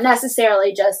 it's not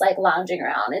necessarily just like lounging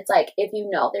around. It's like if you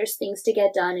know there's things to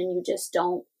get done and you just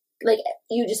don't, like,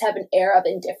 you just have an air of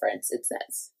indifference, it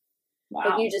says. Wow.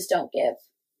 Like, you just don't give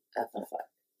a fuck.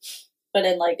 But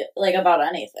in like about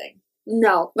anything.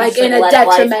 No, like in a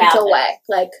detrimental way.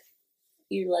 Like,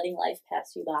 you're letting life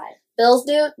pass you by. Bills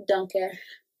do, don't care.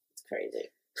 It's crazy.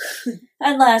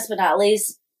 And last but not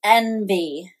least,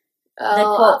 envy.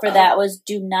 The quote for that was,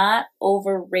 do not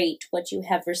overrate what you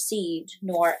have received,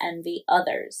 nor envy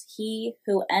others. He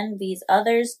who envies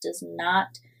others does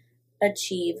not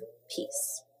achieve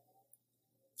peace.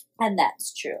 And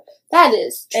that's true. That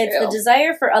is true. It's the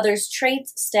desire for others'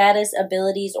 traits, status,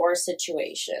 abilities, or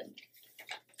situation.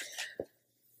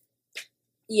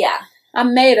 Yeah.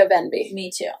 I'm made of envy.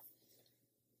 Me too.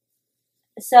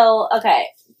 So, okay.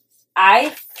 I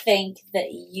think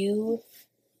that you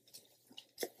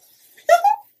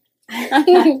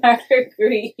are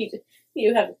greed.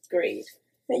 You have greed.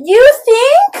 You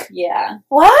think? Yeah.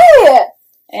 Why?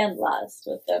 And lust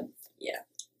with them. Yeah.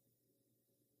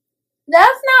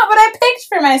 That's not what I picked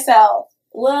for myself.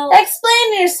 Well,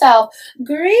 explain yourself.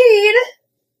 Greed.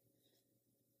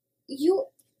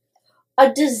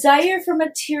 A desire for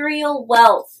material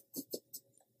wealth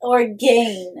or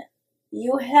gain.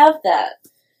 You have that.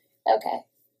 Okay.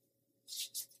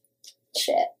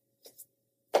 Shit.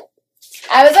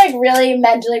 I was like really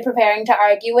mentally preparing to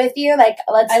argue with you. Like,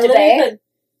 let's debate. I put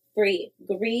greed.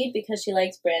 Greed because she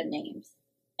likes brand names.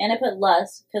 And I put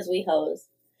lust because we hoes.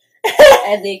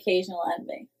 And the occasional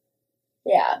envy.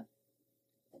 Yeah.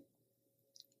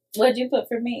 What'd you put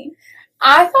for me?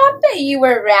 I thought that you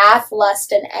were wrath,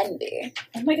 lust, and envy.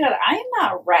 Oh my god, I'm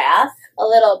not wrath. A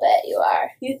little bit, you are.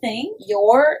 You think?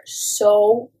 You're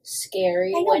so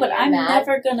scary. I know, but I'm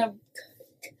never gonna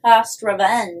cast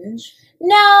revenge.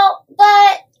 No,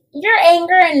 but your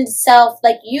anger and self,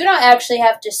 like, you don't actually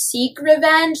have to seek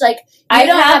revenge. Like, I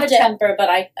don't have a temper, but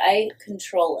I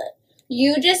control it.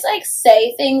 You just, like,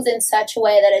 say things in such a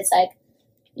way that it's like,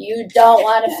 you don't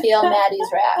want to feel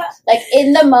Maddie's wrath. Like,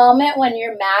 in the moment when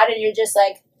you're mad and you're just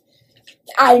like,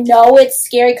 I know it's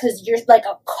scary because you're, like,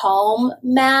 a calm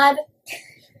mad,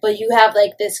 but you have,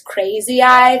 like, this crazy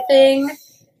eye thing,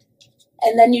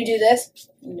 and then you do this,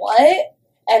 what?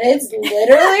 And it's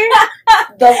literally,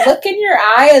 the look in your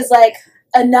eye is, like,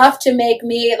 enough to make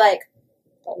me, like,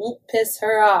 don't piss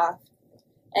her off.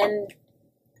 And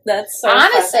that's so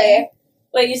honestly. Funny.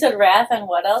 Wait, you said wrath and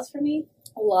what else for me?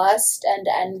 Lust and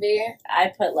envy.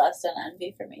 I put lust and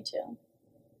envy for me, too.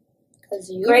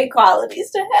 You... Great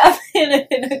qualities to have in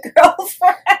a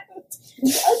girlfriend.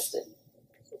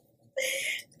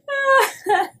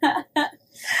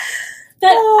 But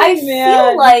I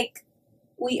feel like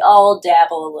we all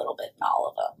dabble a little bit in all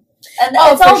of them. And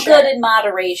it's all good in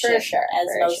moderation, as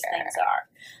most things are.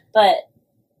 But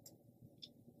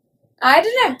I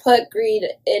didn't put greed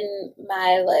in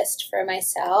my list for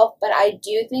myself, but I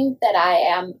do think that I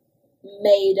am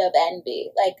made of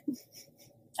envy. Like,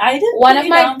 I didn't put you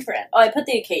down for it. Oh, I put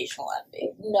the occasional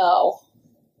envy. No.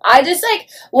 I just,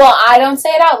 I don't say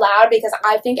it out loud because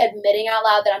I think admitting out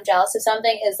loud that I'm jealous of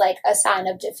something is, a sign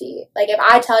of defeat. Like, if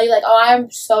I tell you, I'm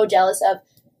so jealous of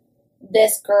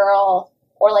this girl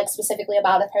or, specifically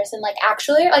about a person,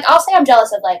 actually, I'll say I'm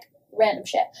jealous of, random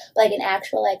shit. But, an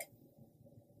actual,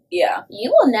 yeah.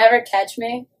 You will never catch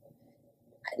me.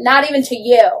 Not even to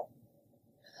you.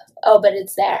 Oh, but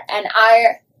it's there. And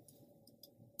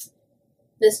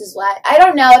this is why. I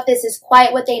don't know if this is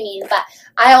quite what they mean, but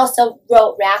I also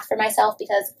wrote wrath for myself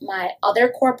because my other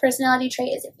core personality trait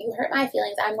is if you hurt my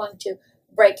feelings, I'm going to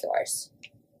break yours.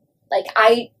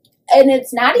 And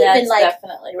it's not even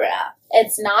definitely wrath.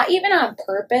 It's not even on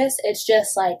purpose. It's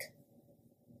just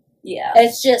yeah.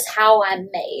 It's just how I'm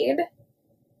made.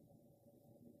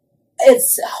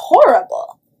 It's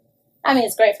horrible. I mean,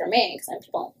 it's great for me because some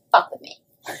people don't fuck with me.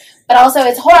 But also,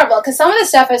 it's horrible because some of the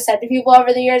stuff I've said to people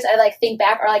over the years, I think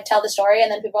back or tell the story,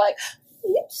 and then people are like,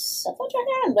 "You said that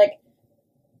right now."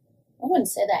 I wouldn't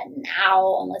say that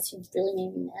now unless you really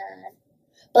made me mad.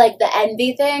 But the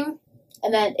envy thing,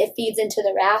 and then it feeds into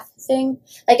the wrath thing.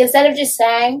 Instead of just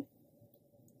saying,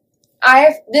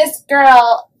 this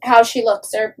girl, how she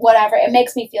looks or whatever, it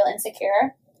makes me feel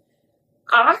insecure.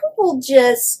 I will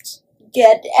just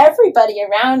get everybody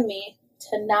around me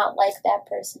to not like that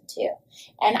person too.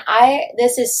 And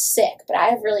this is sick, but I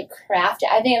have really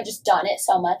crafted, I think I've just done it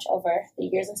so much over the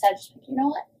years instead of just, you know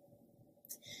what?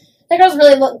 That girl's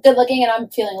really good looking and I'm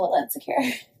feeling a little insecure.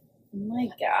 Oh my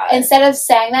God. Instead of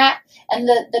saying that, and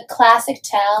the classic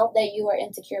tell that you are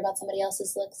insecure about somebody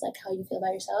else's looks, how you feel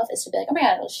about yourself, is to be like, oh my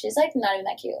God, well, she's not even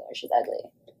that cute, or she's ugly.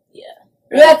 Yeah.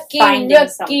 Rookie.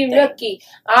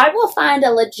 I will find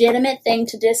a legitimate thing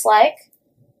to dislike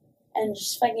and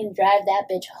just fucking drive that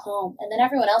bitch home. And then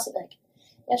everyone else will be like,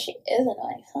 yeah, she is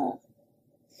annoying, huh?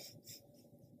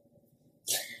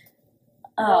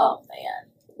 Oh, man.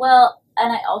 Well,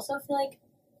 and I also feel like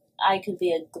I could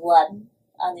be a glutton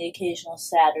on the occasional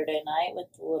Saturday night with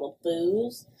a little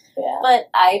booze. Yeah. But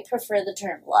I prefer the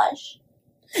term lush.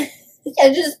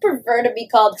 I just prefer to be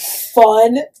called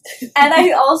fun. And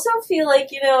I also feel like,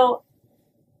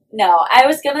 no, I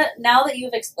was gonna, now that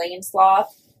you've explained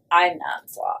sloth, I'm not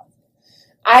sloth.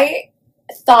 I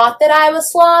thought that I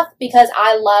was sloth because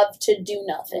I love to do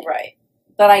nothing. Right.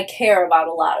 But I care about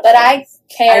a lot of things. I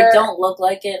care. I don't look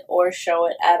like it or show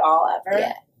it at all ever.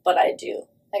 Yeah. But I do.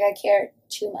 I care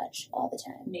too much all the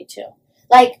time. Me too.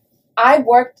 I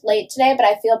worked late today, but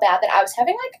I feel bad that I was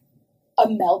having, a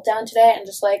meltdown today and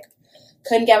just,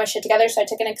 couldn't get my shit together, so I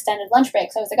took an extended lunch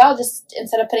break. So I was like, I'll just,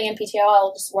 instead of putting in PTO,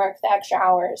 I'll just work the extra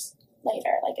hours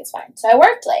later. It's fine. So I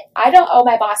worked late. I don't owe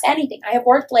my boss anything. I have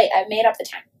worked late. I've made up the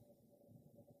time.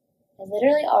 I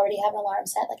literally already have an alarm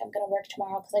set. I'm going to work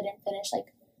tomorrow because I didn't finish,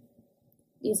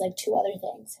 these, 2 other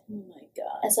things. Oh, my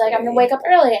God. And so, I'm going to wake up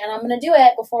early, and I'm going to do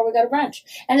it before we go to brunch.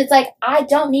 And it's I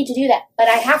don't need to do that, but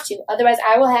I have to. Otherwise,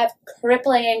 I will have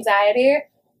crippling anxiety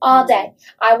all day.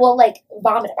 I will,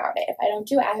 vomit about it if I don't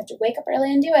do it. I have to wake up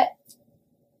early and do it.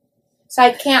 So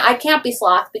I can't be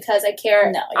sloth because I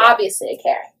care. No, yeah. Obviously, I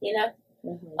care,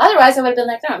 Mm-hmm. Otherwise, I would have been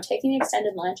like, no, I'm taking the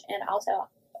extended lunch, and also,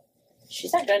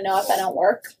 she's not going to know if I don't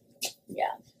work. Yeah.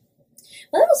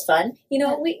 Well, that was fun.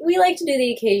 We like to do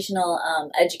the occasional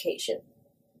education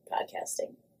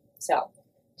podcasting. So,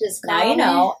 just now you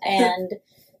know, and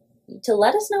to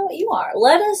let us know what you are.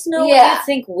 Let us know what you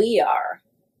think we are.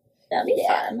 That'd be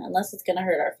fun, unless it's going to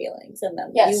hurt our feelings, and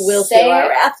then you will feel our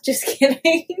wrath. Just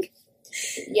kidding.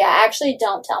 Yeah, actually,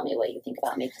 don't tell me what you think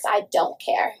about me, because I don't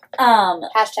care.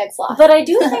 #sloth. But I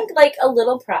do think, a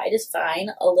little pride is fine.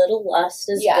 A little lust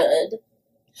is good.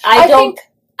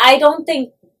 I don't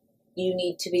think you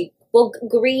need to be,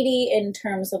 greedy in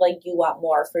terms of, you want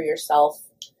more for yourself.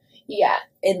 Yeah.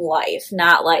 In life,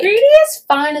 not greedy is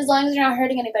fine as long as you're not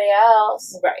hurting anybody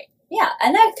else. Right. Yeah,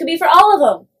 and that could be for all of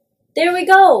them. There we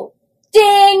go.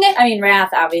 Ding! I mean,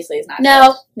 wrath obviously is not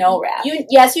No. good. No wrath.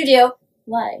 Yes, you do.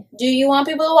 Why? Do you want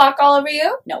people to walk all over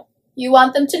you? No. You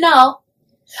want them to know.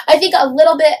 I think a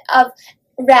little bit of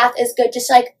wrath is good.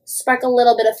 Just, spark a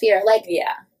little bit of fear.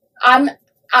 Yeah.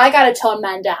 I gotta tone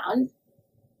mine down.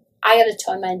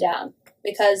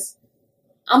 Because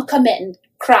I'm committing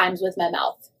crimes with my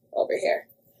mouth over here.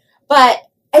 But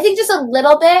I think just a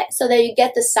little bit so that you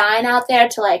get the sign out there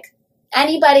to,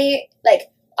 anybody,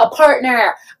 a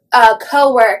partner, a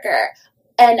coworker,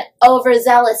 an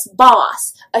overzealous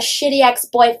boss, a shitty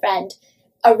ex-boyfriend,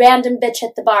 a random bitch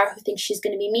at the bar who thinks she's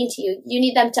going to be mean to you. You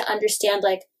need them to understand,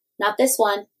 like, not this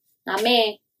one, not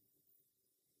me.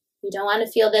 You don't want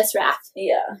to feel this wrath.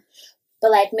 Yeah.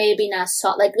 But, like, maybe not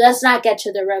so. Like, let's not get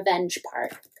to the revenge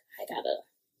part. I gotta.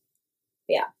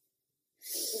 Yeah.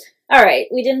 All right.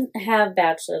 We didn't have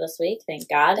Bachelor this week, thank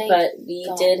God. But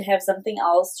we did have something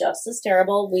else just as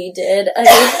terrible. We did a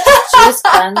juice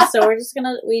cleanse. So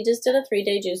we just did a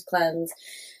 3-day juice cleanse.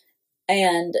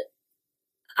 And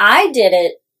I did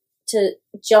it to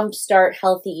jumpstart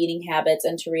healthy eating habits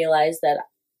and to realize that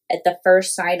at the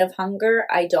first sign of hunger,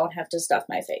 I don't have to stuff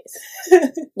my face.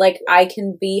 Like, I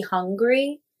can be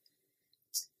hungry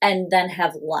and then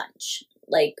have lunch,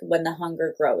 like, when the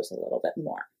hunger grows a little bit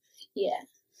more. Yeah.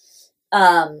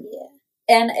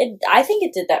 And I think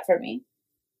it did that for me.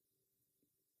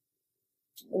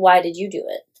 Why did you do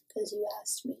it? Because you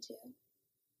asked me to.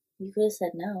 You could have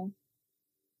said no.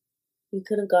 You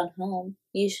could have gone home.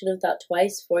 You should have thought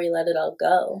twice before you let it all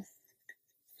go.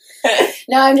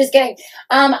 No, I'm just kidding.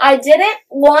 I didn't,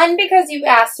 one, because you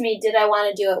asked me, did I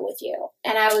want to do it with you?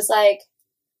 And I was like,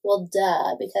 well,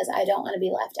 duh, because I don't want to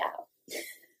be left out.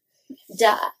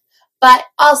 Duh. But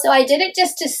also, I did it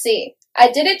just to see.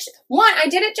 I did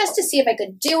it just to see if I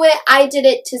could do it. I did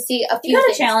it to see a few things. You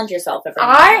gotta challenge yourself.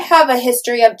 I have a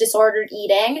history of disordered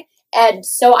eating, and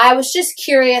so I was just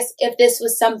curious if this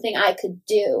was something I could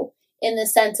do, in the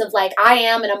sense of, like, I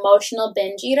am an emotional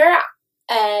binge eater,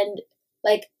 and,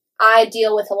 like, I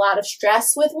deal with a lot of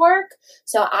stress with work,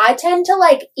 so I tend to,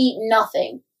 like, eat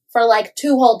nothing for, like,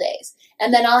 2 whole days.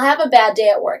 And then I'll have a bad day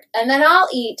at work. And then I'll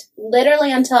eat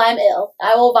literally until I'm ill.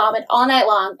 I will vomit all night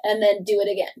long and then do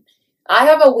it again. I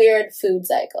have a weird food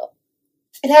cycle.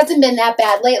 It hasn't been that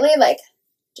bad lately. Like,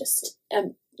 just,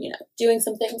 doing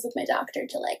some things with my doctor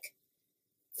to, like,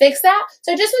 fix that.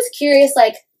 So I just was curious,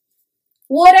 like,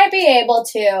 would I be able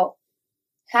to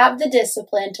have the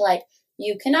discipline to, like,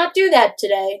 you cannot do that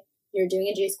today. You're doing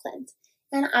a juice cleanse.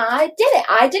 And I did it.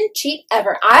 I didn't cheat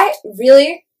ever.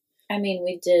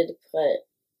 We did put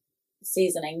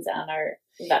seasonings on our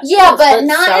vegetables. Yeah, but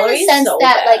not in the sense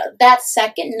that, like, that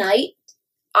second night,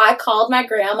 I called my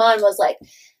grandma and was like,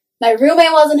 my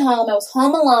roommate wasn't home. I was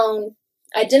home alone.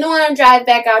 I didn't want to drive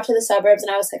back out to the suburbs.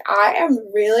 And I was like, I am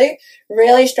really,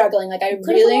 really struggling. Like, I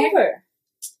really... over.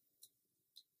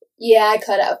 Yeah, I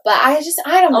could have. But I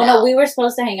don't know. Oh, no, we were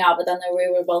supposed to hang out, but then we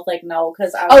were both like, no,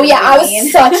 because I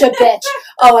was such a bitch.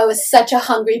 Oh, I was such a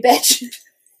hungry bitch.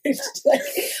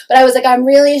 But I was like, I'm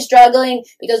really struggling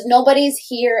because nobody's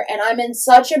here and I'm in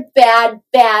such a bad,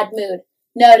 bad mood.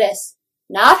 Notice,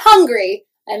 not hungry.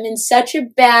 I'm in such a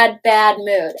bad, bad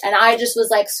mood. And I just was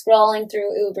like scrolling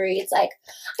through Uber Eats, like,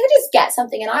 I could just get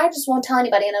something and I just won't tell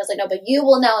anybody. And I was like, no, but you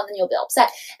will know and then you'll be upset.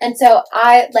 And so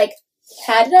I, like,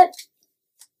 had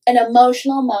an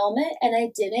emotional moment and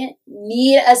I didn't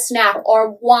need a snack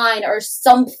or wine or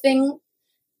something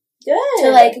to,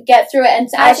 like, get through it. And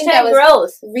so I think that was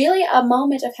growth. Really a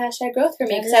moment of hashtag growth for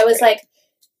me, because I was great. Like,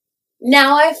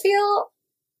 now I feel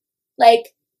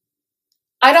like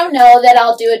I don't know that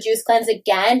I'll do a juice cleanse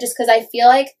again, just because I feel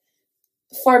like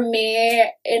for me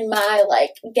in my,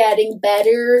 like, getting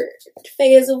better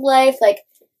phase of life, like,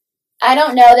 I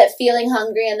don't know that feeling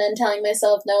hungry and then telling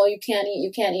myself, no, you can't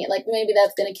eat, like, maybe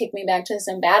that's going to kick me back to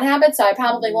some bad habits, so I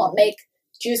probably won't make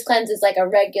juice cleanses, like, a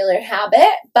regular habit,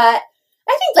 but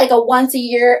I think, like, a once a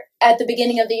year at the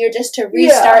beginning of the year just to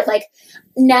restart, like,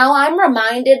 now I'm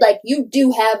reminded, like, you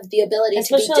do have the ability to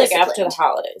be disciplined. Especially, like, after the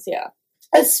holidays, yeah.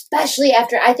 Especially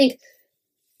after, I think,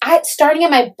 starting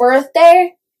at my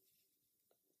birthday,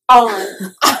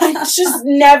 I just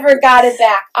never got it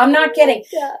back. I'm not kidding.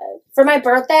 God. For my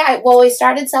birthday, we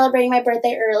started celebrating my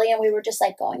birthday early, and we were just,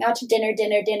 like, going out to dinner.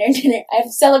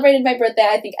 I've celebrated my birthday,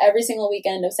 I think, every single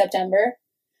weekend of September.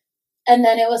 And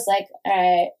then it was like, all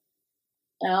right,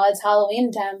 now it's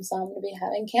Halloween time, so I'm going to be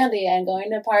having candy and going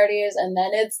to parties, and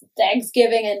then it's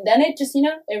Thanksgiving, and then it just,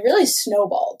 it really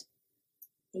snowballed.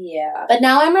 Yeah. But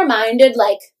now I'm reminded,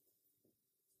 like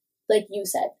you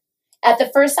said, at the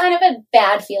first sign of a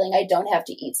bad feeling, I don't have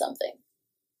to eat something.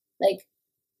 Like,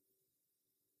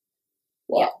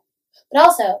 yeah. But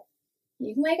also,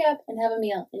 you can wake up and have a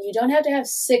meal, and you don't have to have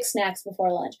 6 snacks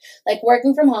before lunch. Like,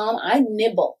 working from home, I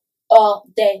nibble all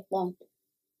day long.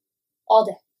 All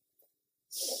day.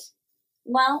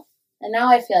 Well, and now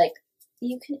I feel like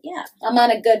I'm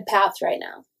on a good path right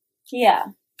now.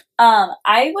 Yeah.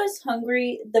 I was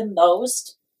hungry the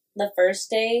most the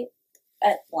first day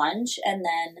at lunch and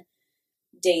then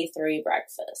day 3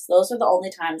 breakfast. Those were the only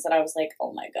times that I was like,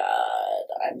 oh my God,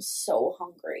 I'm so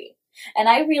hungry. And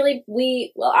I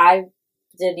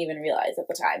didn't even realize at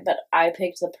the time, but I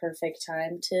picked the perfect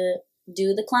time to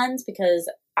do the cleanse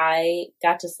because I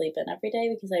got to sleep in every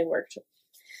day because I worked.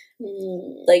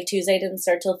 Like Tuesday didn't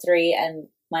start till 3 and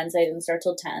Wednesday didn't start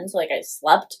till 10. So like I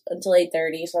slept until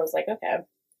 8:30. So I was like, okay. And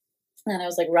then I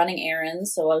was like running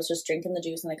errands. So I was just drinking the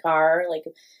juice in the car, like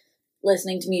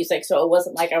listening to music. So it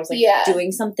wasn't like I was like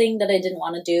doing something that I didn't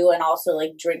want to do and also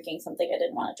like drinking something I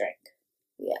didn't want to drink.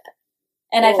 Yeah.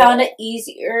 And I found it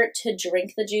easier to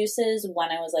drink the juices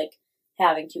when I was like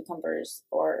having cucumbers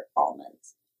or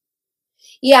almonds.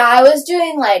 Yeah, I was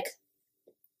doing like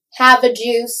have a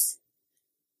juice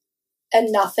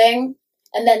and nothing,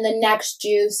 and then the next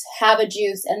juice, have a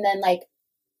juice, and then like,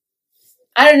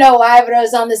 I don't know why, but I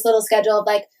was on this little schedule of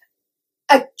like,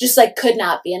 I just like could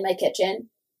not be in my kitchen.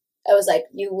 I was like,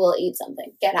 you will eat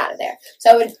something, get out of there.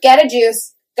 So I would get a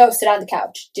juice, go sit on the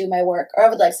couch, do my work, or I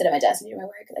would like sit at my desk and do my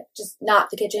work, like just not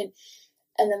the kitchen.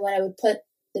 And then when I would put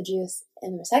the juice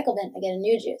in the recycle bin, I get a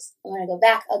new juice. And when I go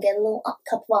back, I'll get a little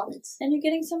cup of almonds. And you're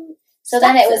getting some. So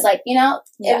then it was like,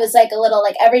 it was like a little,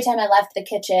 like every time I left the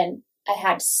kitchen, I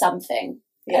had something.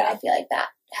 Yeah. And I feel like that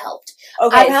helped.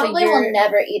 Okay, I probably will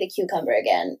never eat a cucumber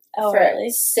again for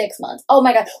 6 months. Oh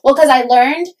my God. Well, because I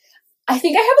learned, I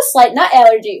think I have a slight nut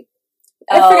allergy.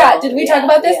 I forgot. Did we talk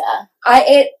about this? Yeah. I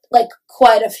ate like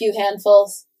quite a few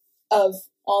handfuls of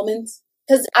almonds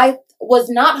because I was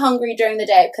not hungry during the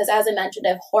day because, as I mentioned,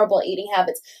 I have horrible eating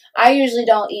habits. I usually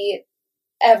don't eat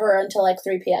ever until like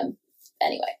 3 p.m.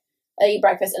 Anyway, I eat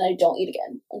breakfast and I don't eat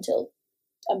again until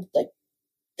I'm like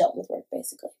done with work,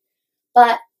 basically.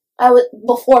 But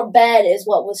before bed is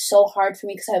what was so hard for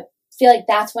me because I feel like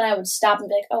that's when I would stop and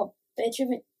be like, oh, bitch, you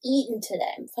haven't eaten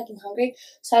today. I'm fucking hungry.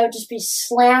 So I would just be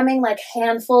slamming like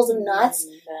handfuls of nuts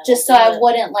just so I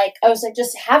wouldn't I was like,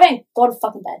 just go to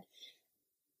fucking bed.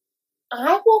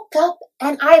 I woke up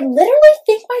and I literally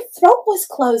think my throat was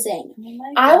closing. Oh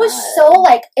my God. I was so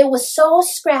it was so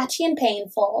scratchy and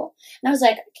painful. And I was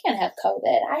like, I can't have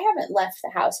COVID. I haven't left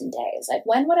the house in days. Like,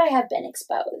 when would I have been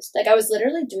exposed? Like, I was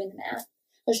literally doing the math.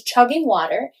 I was chugging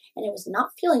water and it was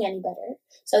not feeling any better.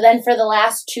 So then for the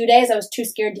last 2 days, I was too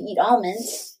scared to eat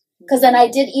almonds. Because then I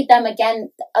did eat them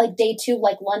again, like day 2,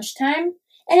 like lunchtime.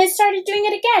 And it started doing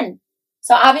it again.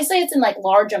 So obviously it's in like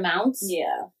large amounts.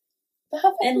 Yeah.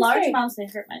 In large amounts, they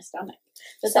hurt my stomach.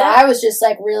 But so I was just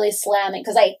like really slamming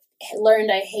because I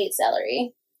learned I hate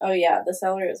celery. Oh yeah, the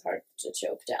celery is hard to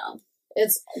choke down.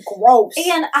 It's gross.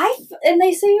 And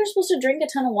they say you're supposed to drink a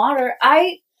ton of water.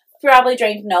 I probably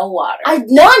drank no water.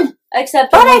 None. Except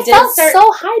but I felt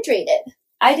so hydrated.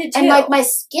 I did too. And like my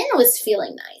skin was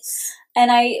feeling nice.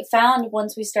 And I found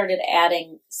once we started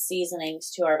adding seasonings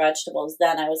to our vegetables,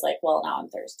 then I was like, well, now I'm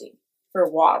thirsty for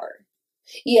water.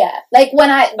 Yeah, like when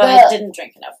I didn't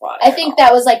drink enough water. I think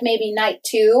that was like maybe night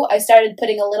 2. I started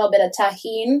putting a little bit of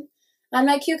tahini on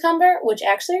my cucumber, which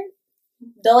actually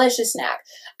delicious snack.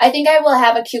 I think I will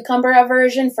have a cucumber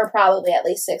aversion for probably at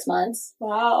least 6 months.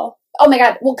 Wow. Oh my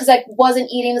God. Well, because I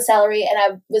wasn't eating the celery and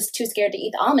I was too scared to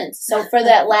eat the almonds. So for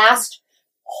that last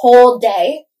whole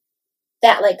day,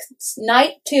 that like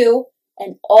night 2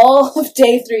 and all of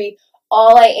day 3,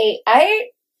 all I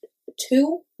ate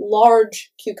 2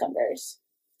 large cucumbers.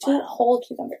 2 whole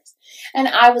cucumbers. And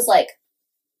I was like,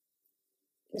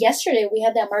 yesterday we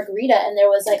had that margarita and there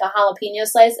was like a jalapeno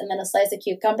slice and then a slice of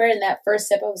cucumber, and that first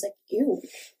sip I was like, ew.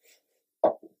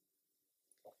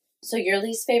 So your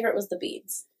least favorite was the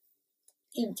beets.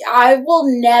 I will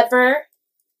never.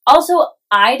 Also,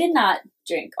 I did not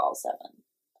drink all 7.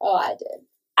 Oh, I did.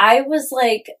 I was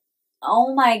like,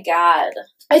 oh my God.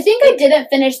 I think I didn't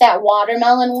finish that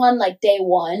watermelon one like day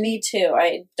 1. Me too.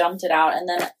 I dumped it out and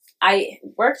then I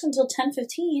worked until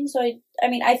 10:15. So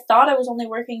I thought I was only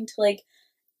working till like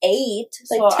 8.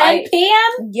 Like so 10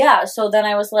 p.m.? Yeah. So then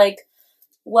I was like,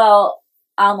 well,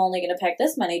 I'm only going to pack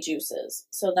this many juices.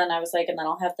 So then I was like, and then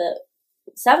I'll have the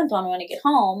 7th one when I get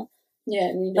home.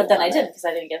 Yeah. But then I didn't because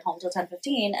I didn't get home till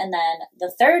 10:15. And then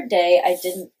the 3rd day, I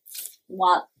didn't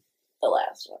want the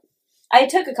last one. I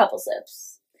took a couple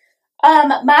sips.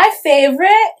 My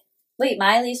favorite... Wait,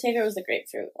 my least favorite was the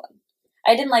grapefruit one.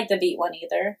 I didn't like the beet one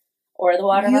either. Or the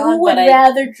watermelon. You would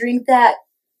rather drink that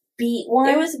beet one?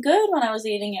 It was good when I was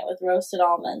eating it with roasted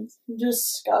almonds.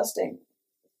 Disgusting.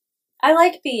 I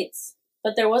like beets,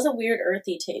 but there was a weird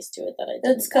earthy taste to it that I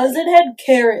didn't. It's because it had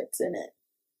carrots in it.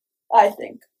 I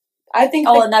think.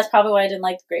 And that's probably why I didn't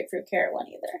like the grapefruit carrot one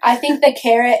either. I think the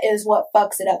carrot is what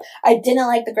fucks it up. I didn't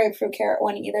like the grapefruit carrot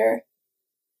one either.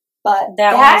 But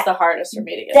that one was the hardest for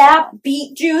me to get that down.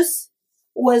 Beet juice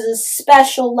was a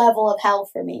special level of hell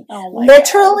for me. Oh my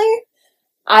Literally,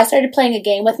 God. I started playing a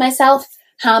game with myself.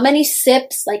 How many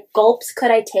sips, like gulps,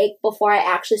 could I take before I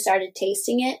actually started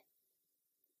tasting it?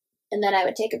 and then I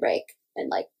would take a break and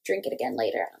like drink it again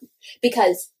later on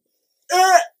because.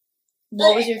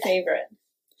 What was your favorite?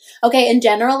 Okay, in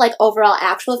general, like overall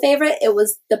actual favorite, it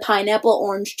was the pineapple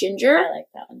orange ginger. I like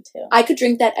that one too. I could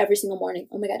drink that every single morning.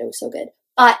 Oh my god, it was so good.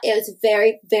 But it was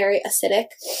very, very acidic,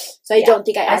 so I don't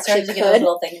think I actually could. Get those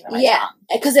little things on my tongue.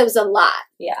 Because it was a lot.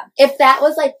 Yeah. If that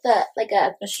was like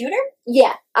a shooter,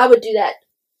 yeah, I would do that.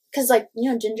 Because like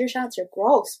ginger shots are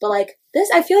gross, but like this,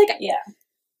 I feel like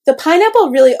the pineapple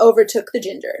really overtook the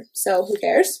ginger. So who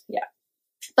cares? Yeah.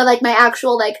 But like my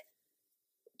actual like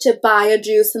to buy a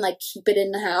juice and like keep it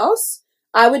in the house,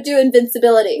 I would do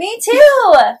Invincibility. Me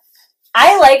too.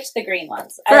 I liked the green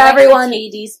ones. For everyone, the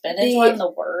KD spinach one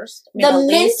the worst. The mint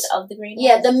least of the green ones.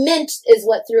 Yeah, the mint is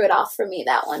what threw it off for me.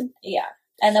 That one. Yeah,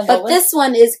 and then this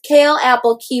one is kale,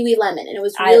 apple, kiwi, lemon, and it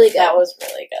was really good. That was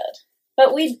really good.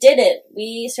 But we did it.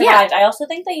 We survived. Yeah. I also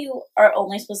think that you are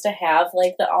only supposed to have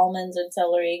like the almonds and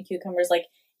celery and cucumbers, like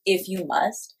if you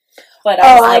must. But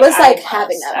I was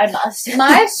having them. I must.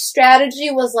 My strategy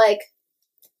was like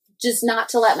just not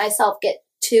to let myself get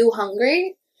too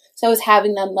hungry. So I was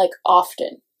having them, like,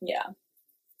 often. Yeah.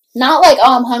 Not like,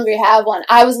 oh, I'm hungry, have one.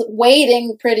 I was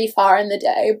waiting pretty far in the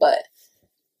day, but...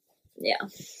 Yeah.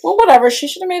 Well, whatever. She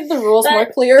should have made the rules more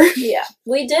clear. Yeah.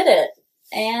 We did it.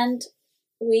 And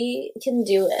we can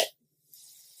do it.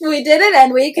 We did it,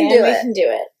 and we can do it. We can do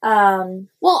it.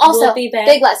 Well, also, we'll be back.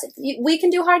 Big lesson. We can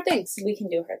do hard things. We can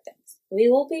do hard things. We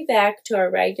will be back to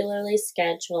our regularly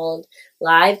scheduled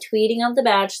live tweeting of The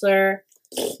Bachelor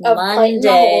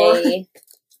Monday.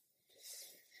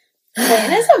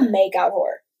 Clayton is a makeout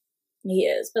whore. He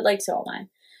is, but like so am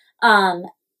I.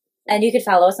 And you can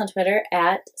follow us on Twitter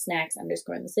at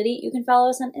snacks_in_the_city. You can follow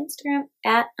us on Instagram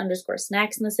at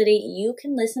 _snacksinthecity. You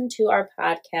can listen to our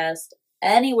podcast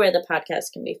anywhere the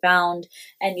podcast can be found.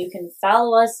 And you can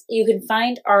follow us. You can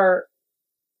find our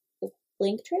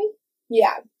link tree.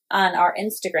 Yeah. On our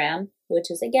Instagram,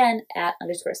 which is again at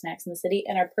 _snacksinthecity,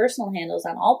 and our personal handles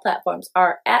on all platforms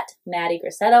are at Maddie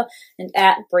Grassetto and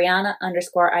at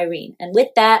Brianna_Irene. And with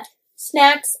that,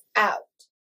 snacks out.